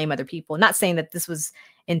blame other people. Not saying that this was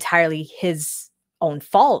entirely his own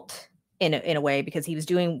fault in a way, because he was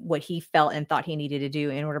doing what he felt and thought he needed to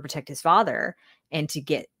do in order to protect his father and to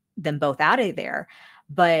get them both out of there.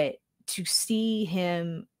 But to see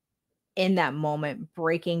him in that moment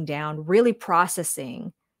breaking down, really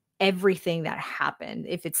processing everything that happened,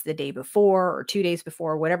 if it's the day before or 2 days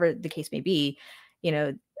before, whatever the case may be,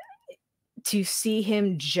 to see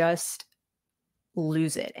him just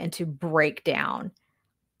lose it and to break down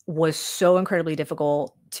was so incredibly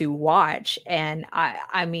difficult to watch. And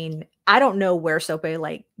I mean, I don't know where Sope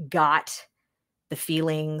like got the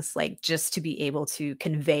feelings, like, just to be able to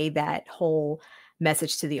convey that whole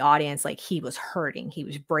message to the audience. Like, he was hurting, he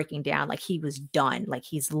was breaking down, like he was done, like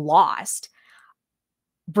he's lost.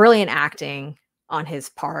 Brilliant acting on his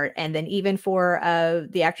part. And then even for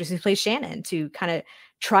the actress who plays Shannon to kind of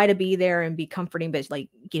try to be there and be comforting, but like,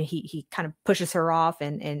 he kind of pushes her off,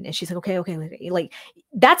 and she's like, okay. Like,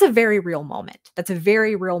 that's a very real moment. That's a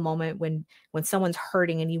very real moment when someone's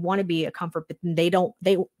hurting and you want to be a comfort, but they don't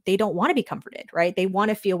want to be comforted, right? They want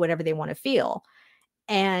to feel whatever they want to feel.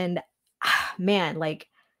 And man, like,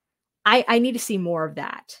 I need to see more of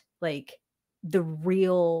that. Like, the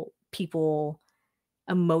real people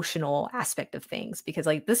emotional aspect of things, because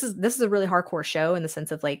like this is a really hardcore show in the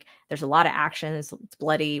sense of like, there's a lot of action, it's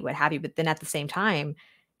bloody, what have you, but then at the same time,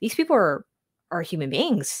 these people are human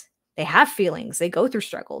beings. They have feelings, they go through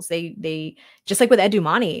struggles, they just like with Ed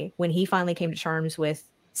Dumani, when he finally came to terms with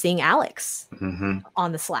seeing Alex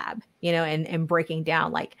on the slab, and breaking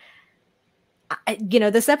down, like,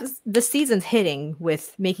 this season's hitting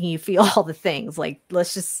with making you feel all the things. Like,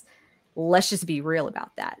 let's just be real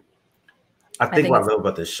about that. I think what I love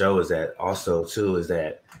about this show is that also too is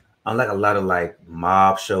that, unlike a lot of like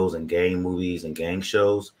mob shows and gang movies and gang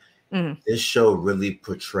shows, this show really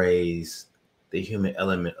portrays the human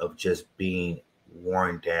element of just being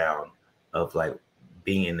worn down, of like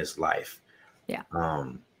being in this life. Yeah.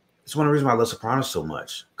 It's one of the reasons why I love Sopranos so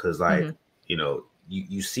much, because like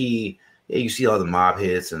you see all the mob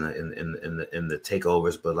hits and the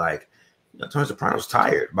takeovers, but like, Tony Soprano's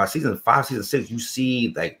tired. By season 5, season 6, you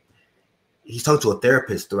see like he's talking to a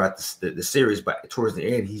therapist throughout the series, but towards the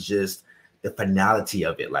end, he's just the finality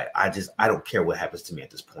of it. Like, I don't care what happens to me at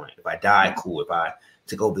this point. If I die, cool. If I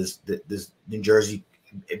take over this New Jersey,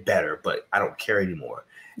 better, but I don't care anymore.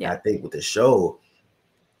 Yeah. And I think with the show,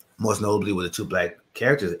 most notably with the two black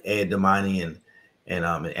characters, Ed Dumani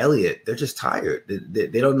and Elliot, they're just tired.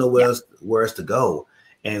 They don't know where else to go.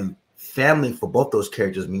 And family for both those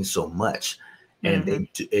characters means so much. And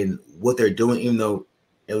and what they're doing, even though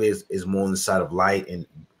Elliot is more on the side of light and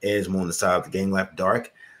Ed is more on the side of the gang life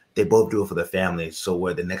dark, they both do it for their family. So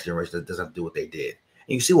where the next generation doesn't have to do what they did.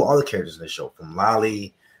 And you see with all the characters in the show, from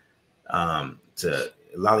Lolly to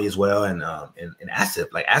Lolly as well, and Asif.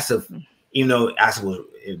 Like, Asif, even though Asif was,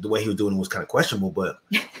 the way he was doing it was kind of questionable, but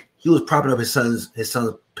he was propping up his son's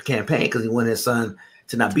campaign because he wanted his son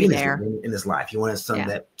to not be in his life. He wanted his son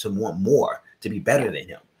to want more, to be better than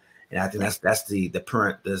him. And I think that's the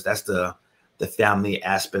parent, that's the family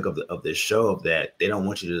aspect of this show, that they don't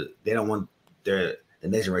want the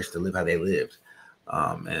next generation to live how they lived.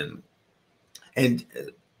 And And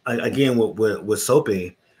again, with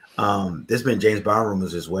Soapy, there's been James Bond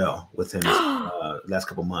rumors as well with him last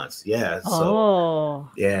couple months. Yeah. So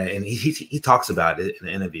yeah, and he talks about it in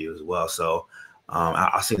the interview as well. So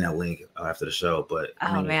I'll send that link after the show. But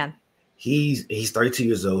I mean, man, he's 32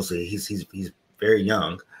 years old, so he's very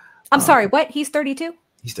young. I'm sorry, what? He's 32?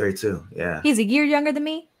 He's 32. Yeah. He's a year younger than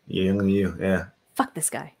me? Yeah, younger than you. Yeah. Fuck this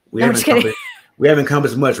guy. We haven't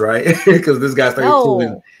encompassed much, right? Because this guy's 32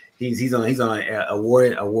 and he's on an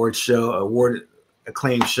award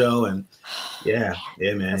acclaimed show, and yeah,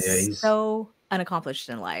 man. Yeah, he's so unaccomplished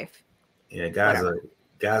in life. Yeah, guy's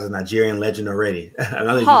a Nigerian legend already.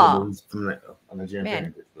 Another he's from a Nigerian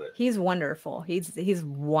man, but he's wonderful. He's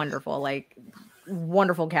wonderful. Like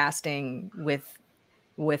wonderful casting with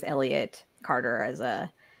Elliot Carter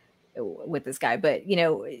with this guy. But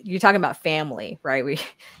you're talking about family, right? We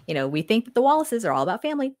think that the Wallaces are all about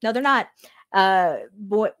family. No, they're not.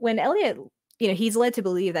 But when Elliot, he's led to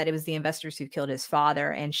believe that it was the investors who killed his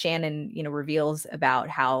father, and Shannon, reveals about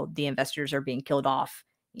how the investors are being killed off,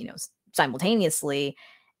 simultaneously.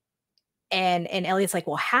 And Elliot's like,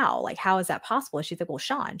 well, how? Like, how is that possible? And she's like, well,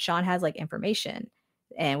 Sean has like information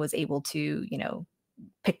and was able to,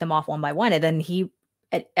 pick them off one by one. And then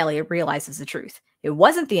Elliot realizes the truth. It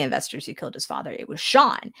wasn't the investors who killed his father. It was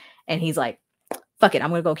Sean. And he's like, fuck it, I'm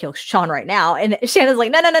going to go kill Sean right now. And Shannon's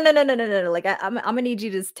like, no. Like, I'm going to need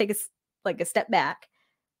you to take a step back.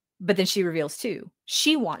 But then she reveals too,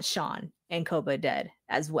 she wants Sean and Koba dead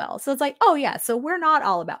as well. So it's like, oh yeah, so we're not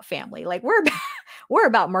all about family. Like we're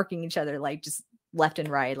about marking each other like just left and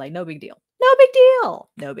right. Like no big deal.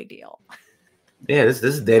 Yeah, this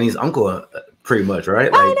is Danny's uncle, pretty much,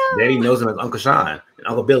 right? Like Danny knows him as Uncle Sean and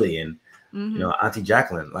Uncle Billy and Auntie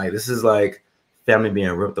Jacqueline. Like this is like family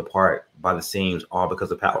being ripped apart by the seams, all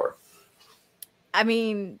because of power. I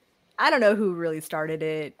mean, I don't know who really started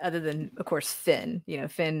it, other than, of course, Finn.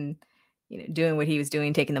 Finn, doing what he was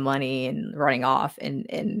doing, taking the money and running off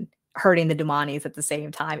and hurting the Dumanis at the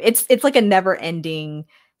same time. It's like a never-ending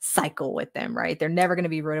cycle with them, right? They're never going to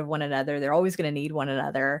be rid of one another. They're always going to need one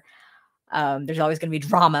another. There's always going to be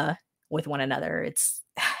drama with one another. It's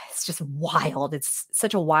just wild. It's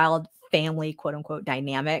such a wild family, quote unquote,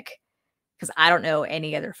 dynamic. Because I don't know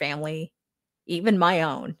any other family, even my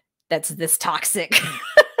own, that's this toxic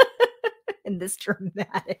and this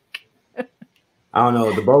dramatic. I don't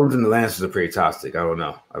know. The Boltons and the Lancers are pretty toxic. I don't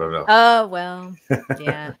know. Oh, well,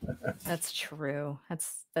 yeah, that's true.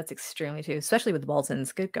 That's extremely true, especially with the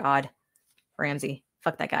Boltons. Good God, Ramsey.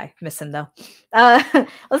 Fuck that guy. Miss him though.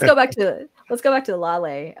 Let's go back to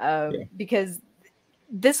Lale, because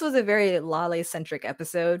this was a very Lale centric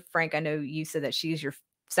episode. Frank, I know you said that she's your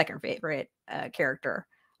second favorite character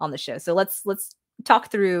on the show. So let's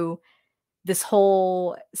talk through this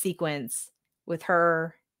whole sequence with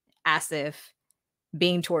her, Asif,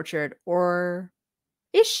 being tortured, or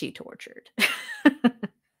is she tortured?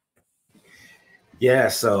 Yeah,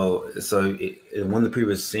 so in one of the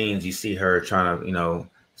previous scenes, you see her trying to,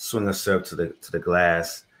 swing herself to the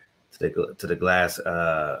glass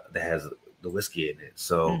that has the whiskey in it.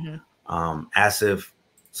 So, Asif,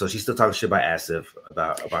 so she's still talking shit about Asif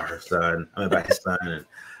about her son, about his son, and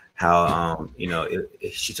how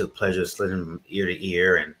she took pleasure slitting him from ear to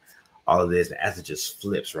ear and all of this. And Asif just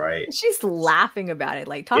flips, right? She's laughing about it,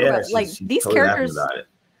 like talking about like these totally characters.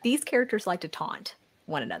 These characters like to taunt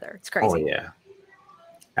one another. It's crazy. Oh yeah.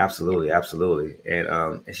 Absolutely.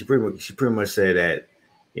 And she pretty much said that,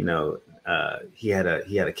 he had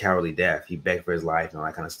a cowardly death. He begged for his life and all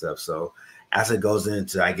that kind of stuff. So Asif goes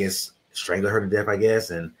into, I guess, strangle her to death, I guess,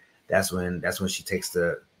 and that's when she takes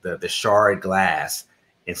the shard glass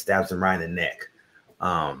and stabs him right in the neck.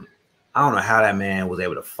 I don't know how that man was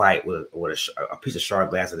able to fight with a piece of shard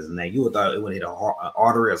glass in his neck. You would thought it would hit an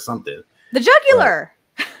artery or something. The jugular.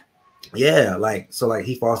 But, yeah,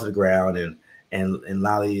 he falls to the ground and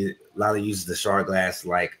Lale uses the shard glass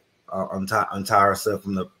like untie herself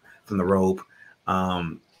from the rope.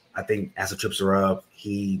 I think Asif trips her up.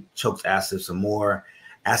 He chokes Asif some more.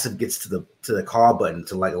 Asif gets to the call button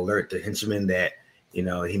to like alert the henchman that he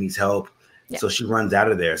needs help. Yeah. So she runs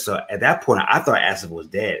out of there. So at that point, I thought Asif was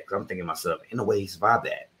dead because I'm thinking to myself, in a way, he survived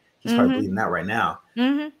that. He's probably bleeding out right now.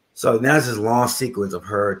 Mm-hmm. So now it's this long sequence of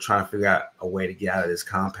her trying to figure out a way to get out of this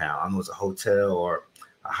compound. I don't know if it's a hotel or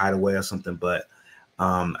a hideaway or something, but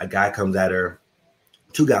a guy comes at her.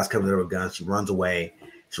 Two guys come at her with guns. She runs away.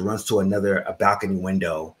 She runs to a balcony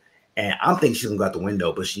window. And I'm thinking she's gonna go out the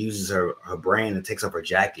window, but she uses her brain and takes off her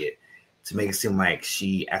jacket to make it seem like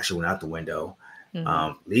she actually went out the window.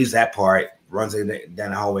 Mm-hmm. Leaves that part, runs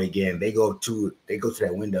down the hallway again. They go to that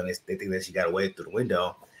window and they think that she got away through the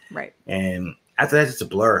window. Right. And after that, it's a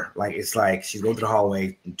blur. Like it's like she's going through the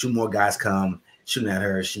hallway, and 2 more guys come shooting at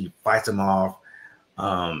her. She fights them off.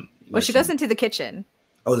 Well, she goes into the kitchen.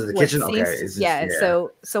 Oh, is it the kitchen? Okay. It's just, yeah.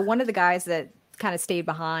 So one of the guys that kind of stayed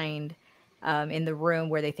behind in the room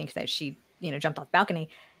where they think that she, jumped off the balcony,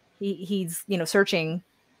 he's, searching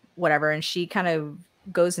whatever. And she kind of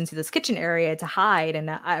goes into this kitchen area to hide. And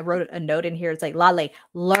I wrote a note in here. It's like, Lale,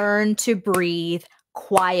 learn to breathe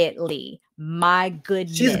quietly. My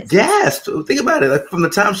goodness. She's gasped. Think about it. Like from the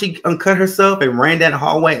time she uncut herself and ran down the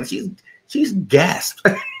hallway, and she's gasped.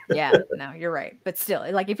 Yeah, no, you're right. But still,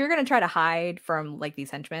 like if you're gonna try to hide from like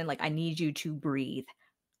these henchmen, like I need you to breathe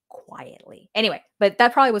quietly. Anyway, but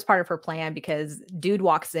that probably was part of her plan because dude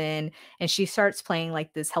walks in and she starts playing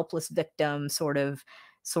like this helpless victim sort of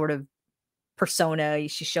persona.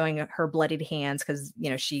 She's showing her bloodied hands because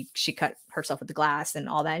she cut herself with the glass and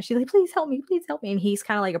all that. And she's like, please help me. And he's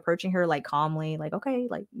kind of like approaching her like calmly, like, okay,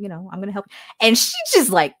 like, I'm gonna help. And she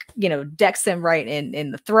just like, decks him right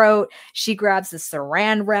in the throat. She grabs the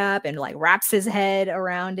saran wrap and like wraps his head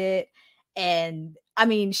around it. And I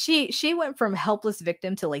mean, she went from helpless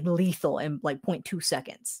victim to like lethal in like 0.2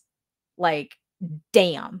 seconds. Like,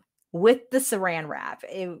 damn. With the saran wrap.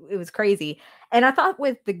 It was crazy. And I thought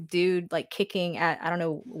with the dude like kicking at, I don't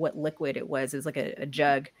know what liquid it was. It was like a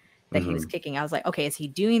jug that he was kicking. I was like, okay, is he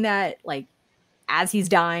doing that like as he's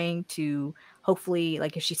dying to hopefully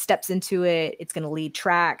like if she steps into it, it's going to lead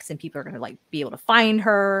tracks and people are going to like be able to find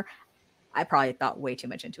her. I probably thought way too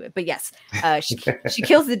much into it, but yes, she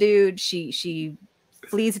kills the dude. She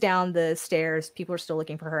flees down the stairs. People are still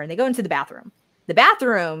looking for her and they go into the bathroom. The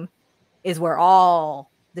bathroom is where all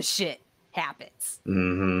the shit happens.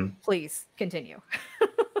 Please continue.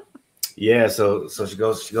 Yeah, so she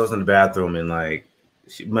goes in the bathroom and like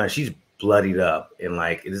she's bloodied up and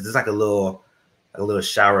like it's just like a little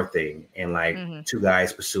shower thing and like 2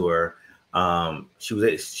 guys pursue her. She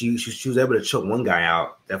was able to choke one guy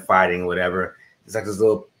out. They're fighting, whatever. It's like this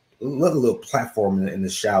little platform in the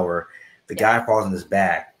shower. The guy falls on his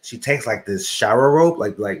back. She takes like this shower rope,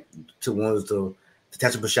 like to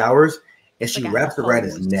attach up the showers. And she wraps it around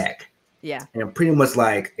his neck. Yeah. And pretty much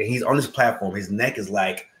like, and he's on this platform. His neck is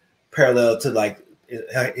like parallel to like,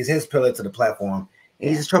 his head's parallel to the platform. And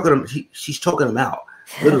he's just choking him. She's choking him out.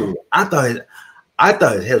 Literally. I thought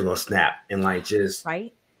his head was going to snap and like just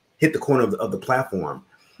hit the corner of the platform.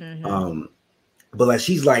 But like,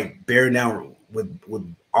 she's like bearing down with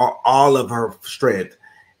all of her strength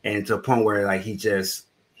and to a point where like, he just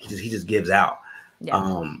gives out.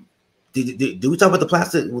 Yeah. Did we talk about the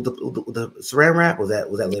plastic with the saran wrap? Was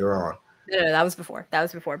that later on? No, that was before.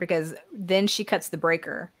 Because then she cuts the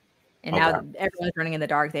breaker, and now everyone's running in the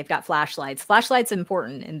dark. They've got flashlights. Flashlights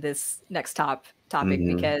important in this next topic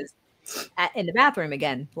because in the bathroom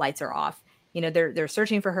again, lights are off. They're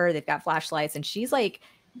searching for her. They've got flashlights, and she's like,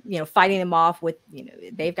 fighting them off with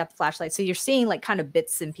they've got the flashlights. So you're seeing like kind of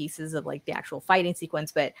bits and pieces of like the actual fighting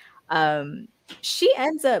sequence, but she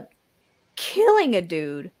ends up killing a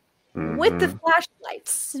dude. With the flashlight,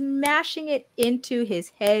 smashing it into his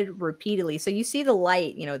head repeatedly. So you see the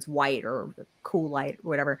light, it's white or cool light or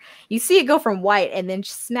whatever. You see it go from white and then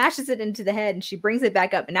she smashes it into the head and she brings it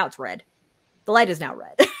back up and now it's red. The light is now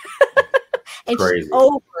red. And she's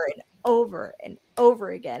over and over and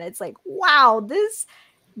over again. It's like, wow, this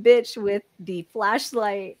bitch with the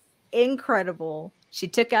flashlight, incredible. She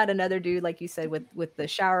took out another dude, like you said, with the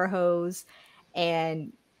shower hose.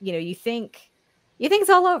 And, you think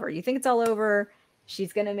it's all over. You think it's all over.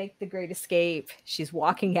 She's going to make the great escape. She's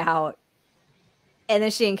walking out. And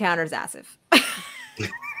then she encounters Asif. How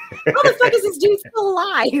the fuck is this dude still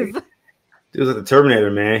alive? Dude's like the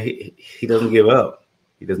Terminator, man. He doesn't give up.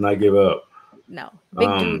 He does not give up. No.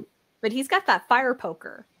 Big dude. But he's got that fire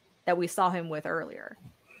poker that we saw him with earlier.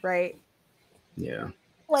 Right? Yeah.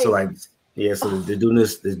 So they're doing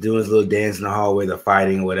this little dance in the hallway. They're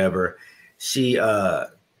fighting, whatever.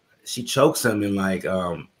 She chokes him and I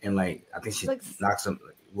think she knocks him,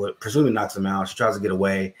 presumably knocks him out. She tries to get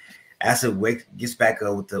away. Asif gets back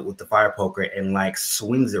up with the fire poker and like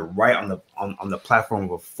swings it right on the platform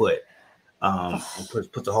of her foot. And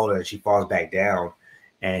puts a hold on it. She falls back down,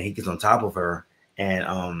 and he gets on top of her. And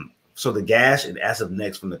so the gash and Asif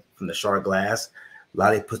necks from the shard glass,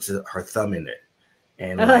 Lale puts her thumb in it,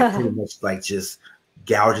 and like pretty much like just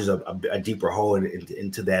gouges a deeper hole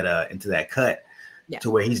into that cut. Yeah.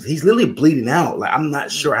 To where he's literally bleeding out. Like I'm not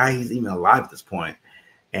sure how he's even alive at this point.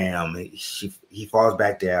 And he falls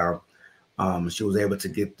back down. She was able to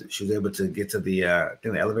get to the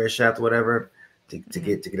elevator shaft or whatever to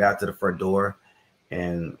get out to the front door.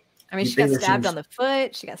 And I mean, You she got think that stabbed on the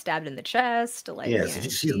foot. She got stabbed in the chest. Like, yeah, you so know,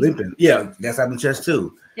 she's limping. Yeah, that's happened in chest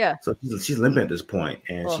too. yeah. So she's limping at this point,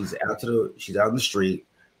 and Ugh. she's out in the street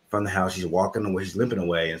from the house. She's walking away. She's limping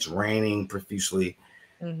away. And it's raining profusely,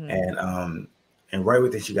 and right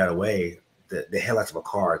within she got away, the headlights of a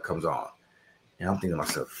car comes on, and I'm thinking to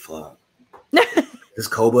myself, "Fuck, this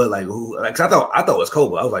Koba." Like, who? Like, 'cause I thought it was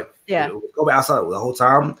Koba. I was like, Yeah. Koba outside the whole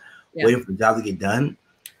time, Yeah. waiting for the job to get done.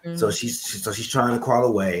 So she's trying to crawl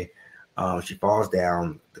away. She falls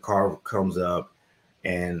down. The car comes up,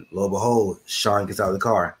 and lo and behold, Sean gets out of the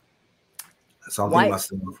car. So I'm thinking to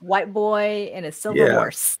myself, white boy in a silver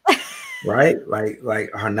horse. Right?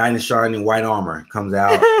 Like her knight in shining white armor comes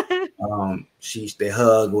out. They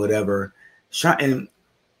hug, whatever. Sean, and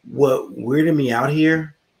what weirded me out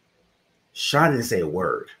here, Sean didn't say a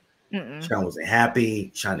word. Sean wasn't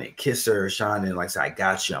happy. Sean didn't kiss her. Sean didn't like say, "I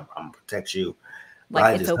got you. I'm gonna protect you."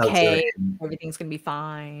 Like, it's okay. Everything's gonna be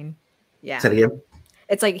fine. Yeah. Say it again.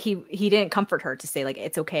 It's like he didn't comfort her to say, like,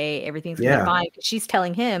 it's okay, everything's gonna be fine. She's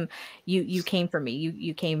telling him, you came for me,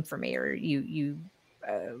 you came for me, or you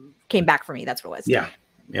came back for me. That's what it was. Yeah.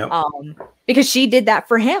 Yeah. Because she did that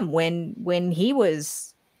for him when he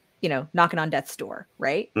was, knocking on death's door,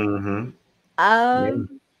 right? Mm-hmm.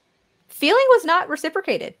 Feeling was not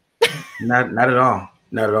reciprocated. Not at all.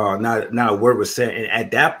 Not at all. Not a word was said. And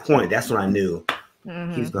at that point, that's when I knew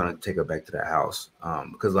he's gonna take her back to that house.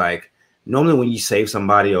 Because like normally when you save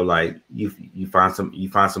somebody or like you find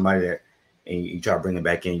somebody that and you try to bring it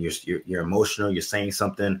back in, you're emotional, you're saying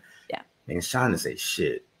something. Yeah. And Sean didn't say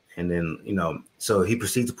shit. And then, so he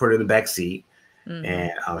proceeds to put her in the back seat.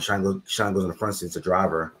 And Sean goes in the front seat as a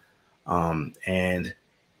driver. And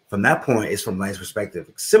from that point, it's from Lane's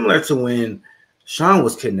perspective, similar to when Sean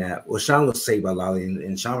was kidnapped, or Sean was saved by Lolly.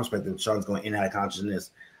 In Sean's perspective, Sean's going in and out of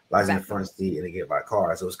consciousness, lies in the front seat, and they get by a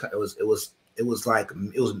car. So it was like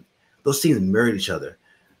those scenes mirrored each other.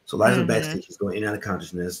 So Liza's in the back seat, she's going in and out of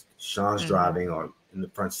consciousness. Sean's driving or in the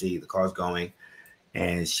front seat, the car's going,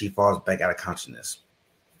 and she falls back out of consciousness.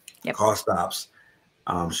 Yep. Car stops.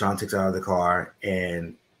 Sean takes her out of the car,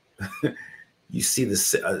 and you see a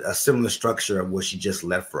similar structure of where she just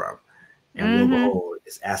left from. And lo and behold,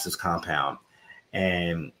 it's Asif's compound.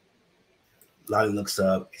 And Lolly looks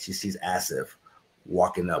up, and she sees Asif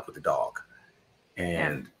walking up with the dog.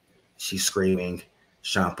 And she's screaming.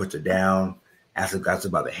 Sean puts her down. Asif got her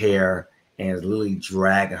by the hair and is literally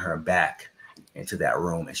dragging her back into that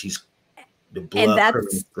room. And the blood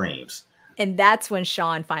screams. And that's when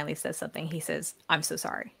Sean finally says something. He says, "I'm so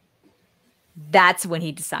sorry." That's when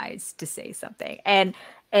he decides to say something. And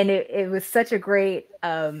it was such a great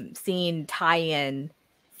scene tie-in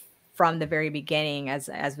from the very beginning, as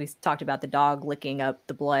we talked about the dog licking up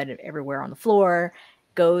the blood everywhere on the floor,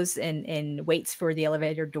 goes and waits for the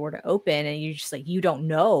elevator door to open, and you just like, you don't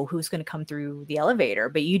know who's going to come through the elevator,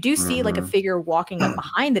 but you do see like a figure walking up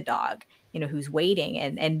behind the dog, who's waiting,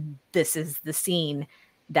 and this is the scene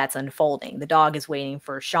that's unfolding. The dog is waiting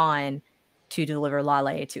for Sean to deliver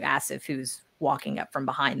Lale to Asif, who's walking up from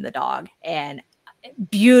behind the dog. And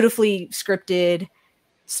beautifully scripted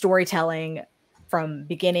storytelling from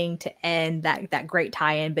beginning to end, that great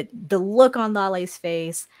tie-in. But the look on Lale's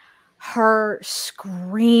face, her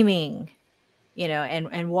screaming,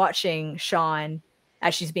 and watching Sean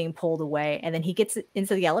as she's being pulled away, and then he gets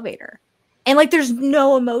into the elevator, and like there's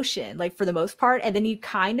no emotion, like for the most part, and then you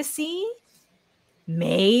kind of see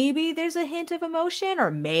maybe there's a hint of emotion,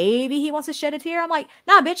 or maybe he wants to shed a tear. I'm like,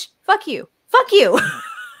 nah, bitch, fuck you.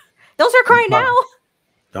 Don't start crying now.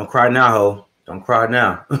 Don't cry now, ho. Don't cry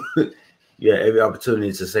now. You had every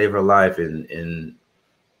opportunity to save her life, and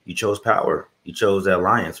you chose power. You chose that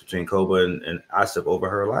alliance between Koba and Asif over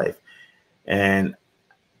her life. And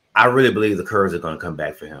I really believe the Kurds are going to come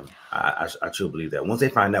back for him. I truly believe that. Once they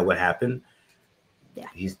find out what happened, they're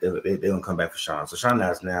going to come back for Sean. So Sean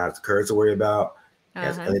has now the Kurds to worry about. He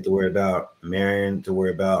has Elliot to worry about, Marion to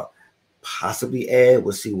worry about, possibly Ed.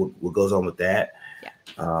 We'll see what goes on with that. Yeah.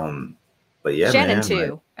 But yeah, Shannon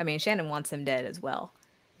too. I mean, Shannon wants him dead as well.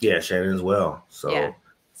 Yeah, Shannon as well.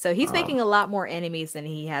 So he's making a lot more enemies than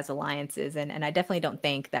he has alliances, and I definitely don't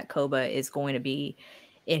think that Koba is going to be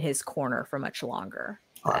in his corner for much longer.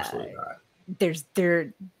 Absolutely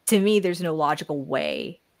not. To me, there's no logical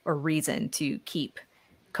way or reason to keep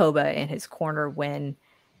Koba in his corner when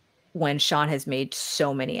Sean has made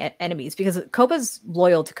so many enemies, because Koba's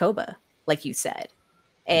loyal to Koba, like you said.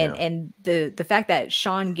 And the fact that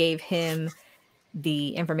Sean gave him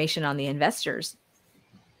the information on the investors,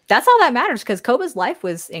 that's all that matters, because Koba's life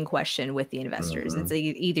was in question with the investors. And so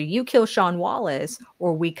either you kill Sean Wallace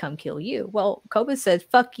or we come kill you. Well, Koba said,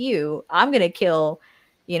 fuck you. I'm going to kill,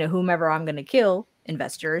 whomever I'm going to kill,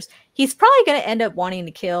 investors, he's probably going to end up wanting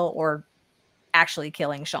to kill or actually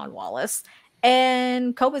killing Sean Wallace.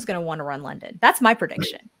 And Koba's going to want to run London. That's my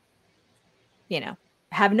prediction.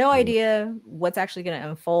 Have no idea what's actually going to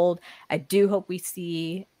unfold. I do hope we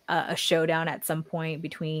see a showdown at some point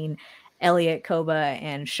between Elliot, Koba,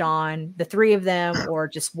 and Sean, the three of them, or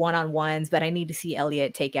just one-on-ones. But I need to see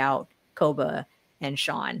Elliot take out Koba and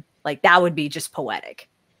Sean. Like, that would be just poetic,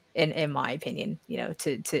 in my opinion,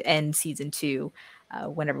 to end season 2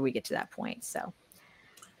 whenever we get to that point. So,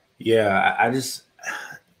 yeah,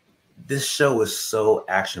 this show is so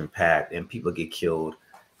action-packed, and people get killed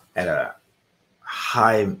at a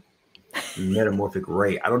high metamorphic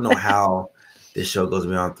rate. I don't know how this show goes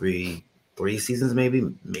beyond three seasons,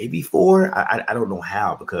 maybe 4. I don't know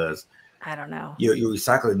how, because I don't know. You're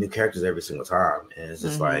recycling new characters every single time, and it's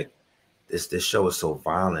just like this show is so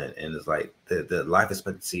violent, and it's like the life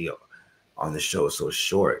expectancy on the show is so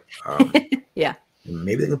short. Yeah,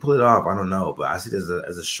 maybe they can pull it off. I don't know, but I see this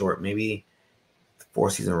as a short, maybe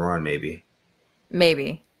 4-season run, maybe.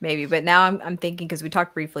 But now I'm thinking, because we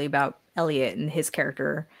talked briefly about Elliot and his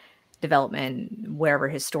character development, wherever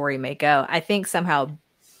his story may go. I think somehow,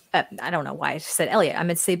 I don't know why I said Elliot. I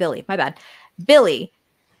meant to say Billy. My bad. Billy,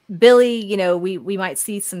 we might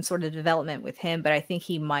see some sort of development with him, but I think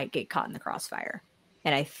he might get caught in the crossfire.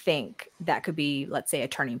 And I think that could be, let's say, a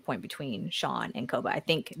turning point between Sean and Koba. I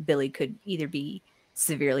think Billy could either be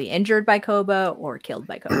severely injured by Koba or killed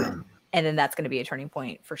by Koba. And then that's going to be a turning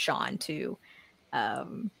point for Sean to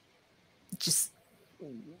just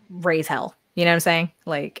raise hell. You know what I'm saying?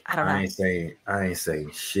 Like, I don't know. I ain't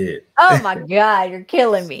saying shit. Oh my God, you're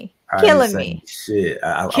killing me. Killing me. Shit.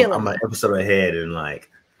 I'm an episode ahead, and like,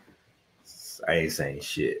 I ain't saying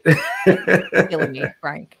shit. Killing me,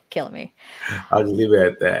 Frank. Killing me. I'll just leave it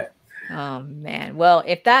at that. Oh man. Well,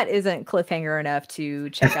 if that isn't cliffhanger enough to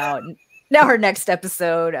check out our next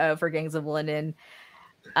episode for Gangs of London,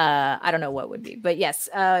 I don't know what would be. But yes,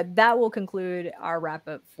 that will conclude our wrap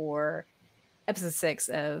up for episode 6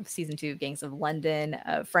 of season 2 of Gangs of London.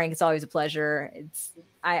 Frank, it's always a pleasure.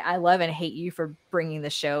 I love and hate you for bringing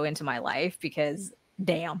the show into my life, because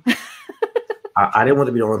damn. I didn't want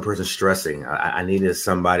to be the only person stressing. I needed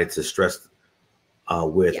somebody to stress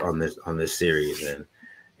with on this series, and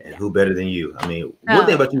who better than you? I mean, one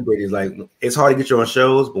thing about you, Brady, is like, it's hard to get you on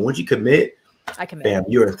shows, but once you commit, I commit. Bam,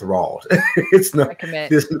 you're enthralled. It's not. I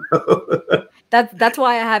commit. That's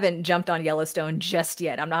why I haven't jumped on Yellowstone just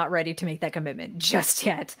yet. I'm not ready to make that commitment just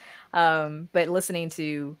yet. But listening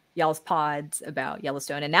to y'all's pods about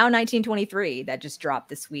Yellowstone, and now 1923 that just dropped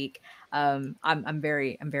this week, I'm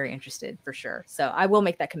very interested for sure. So I will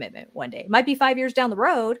make that commitment one day. It might be 5 years down the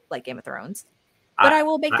road, like Game of Thrones, but I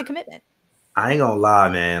will make the commitment. I ain't gonna lie,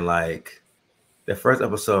 man. Like, the first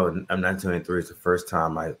episode of 1923 is the first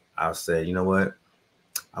time I said, you know what?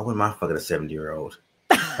 I wouldn't mind fucking a 70-year-old.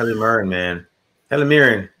 Helen Mirren, man. Helen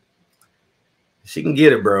Mirren. She can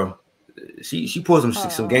get it, bro. She pulls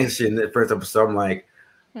some gangster shit in that first episode. I'm like,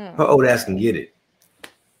 her old ass can get it.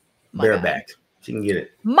 Bareback. She can get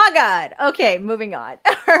it. My God. Okay, moving on.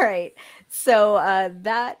 All right. So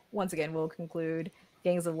that, once again, will conclude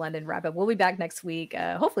Gangs of London wrap up. We'll be back next week,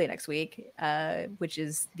 hopefully next week, which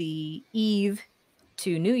is the eve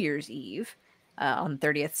to New Year's Eve on the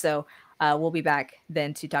 30th. So we'll be back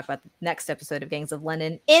then to talk about the next episode of Gangs of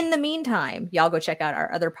London. In the meantime, y'all go check out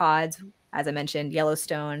our other pods. As I mentioned,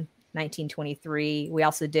 Yellowstone 1923. We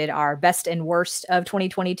also did our best and worst of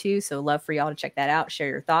 2022. So love for y'all to check that out. Share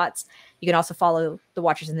your thoughts. You can also follow the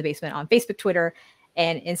Watchers in the Basement on Facebook, Twitter,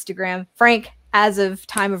 and Instagram. Frank, as of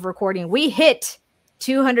time of recording, we hit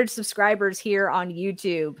 200 subscribers here on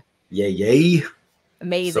YouTube. Yay.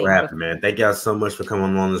 Amazing. So happy, man. Thank y'all so much for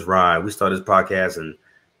coming on this ride. We started this podcast in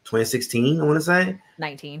 2016, I want to say.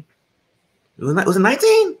 19. Was it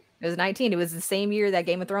 19? It was 19. It was the same year that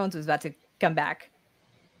Game of Thrones was about to come back.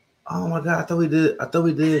 Oh my God, I thought we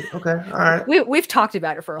did. Okay, all right. We've talked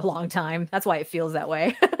about it for a long time. That's why it feels that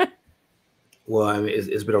way. Well, I mean,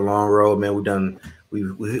 it's been a long road, man.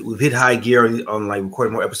 We've hit high gear on like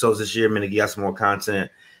recording more episodes this year, man, to get some more content.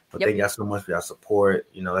 But thank y'all so much for your support.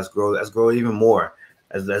 You know, let's grow even more.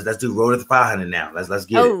 Let's do Road to 500 now. Let's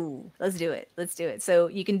get it. Oh, let's do it. So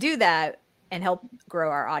you can do that and help grow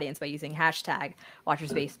our audience by using hashtag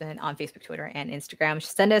Watchers Basement on Facebook, Twitter, and Instagram.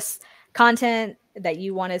 Send us content that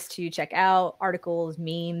you want us to check out, articles,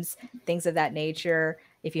 memes, things of that nature.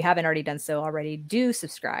 If you haven't already done so already, do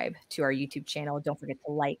subscribe to our YouTube channel. Don't forget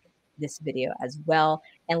to like this video as well.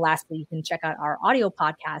 And lastly, you can check out our audio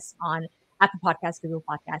podcasts on Apple Podcasts, Google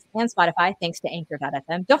Podcasts, and Spotify, thanks to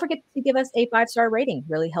Anchor.fm. Don't forget to give us a 5-star rating.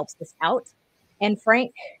 Really helps us out. And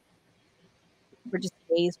Frank, We're just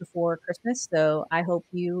days before Christmas, so I hope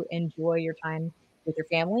you enjoy your time with your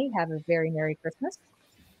family. Have a very Merry Christmas.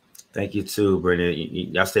 Thank you too, Brittany.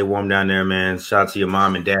 Y'all stay warm down there, man. Shout out to your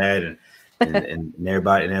mom and dad and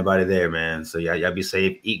everybody there, man. So y'all be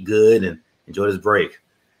safe, eat good, and enjoy this break.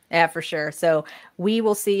 Yeah, for sure. So we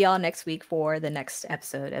will see y'all next week for the next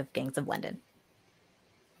episode of Gangs of London.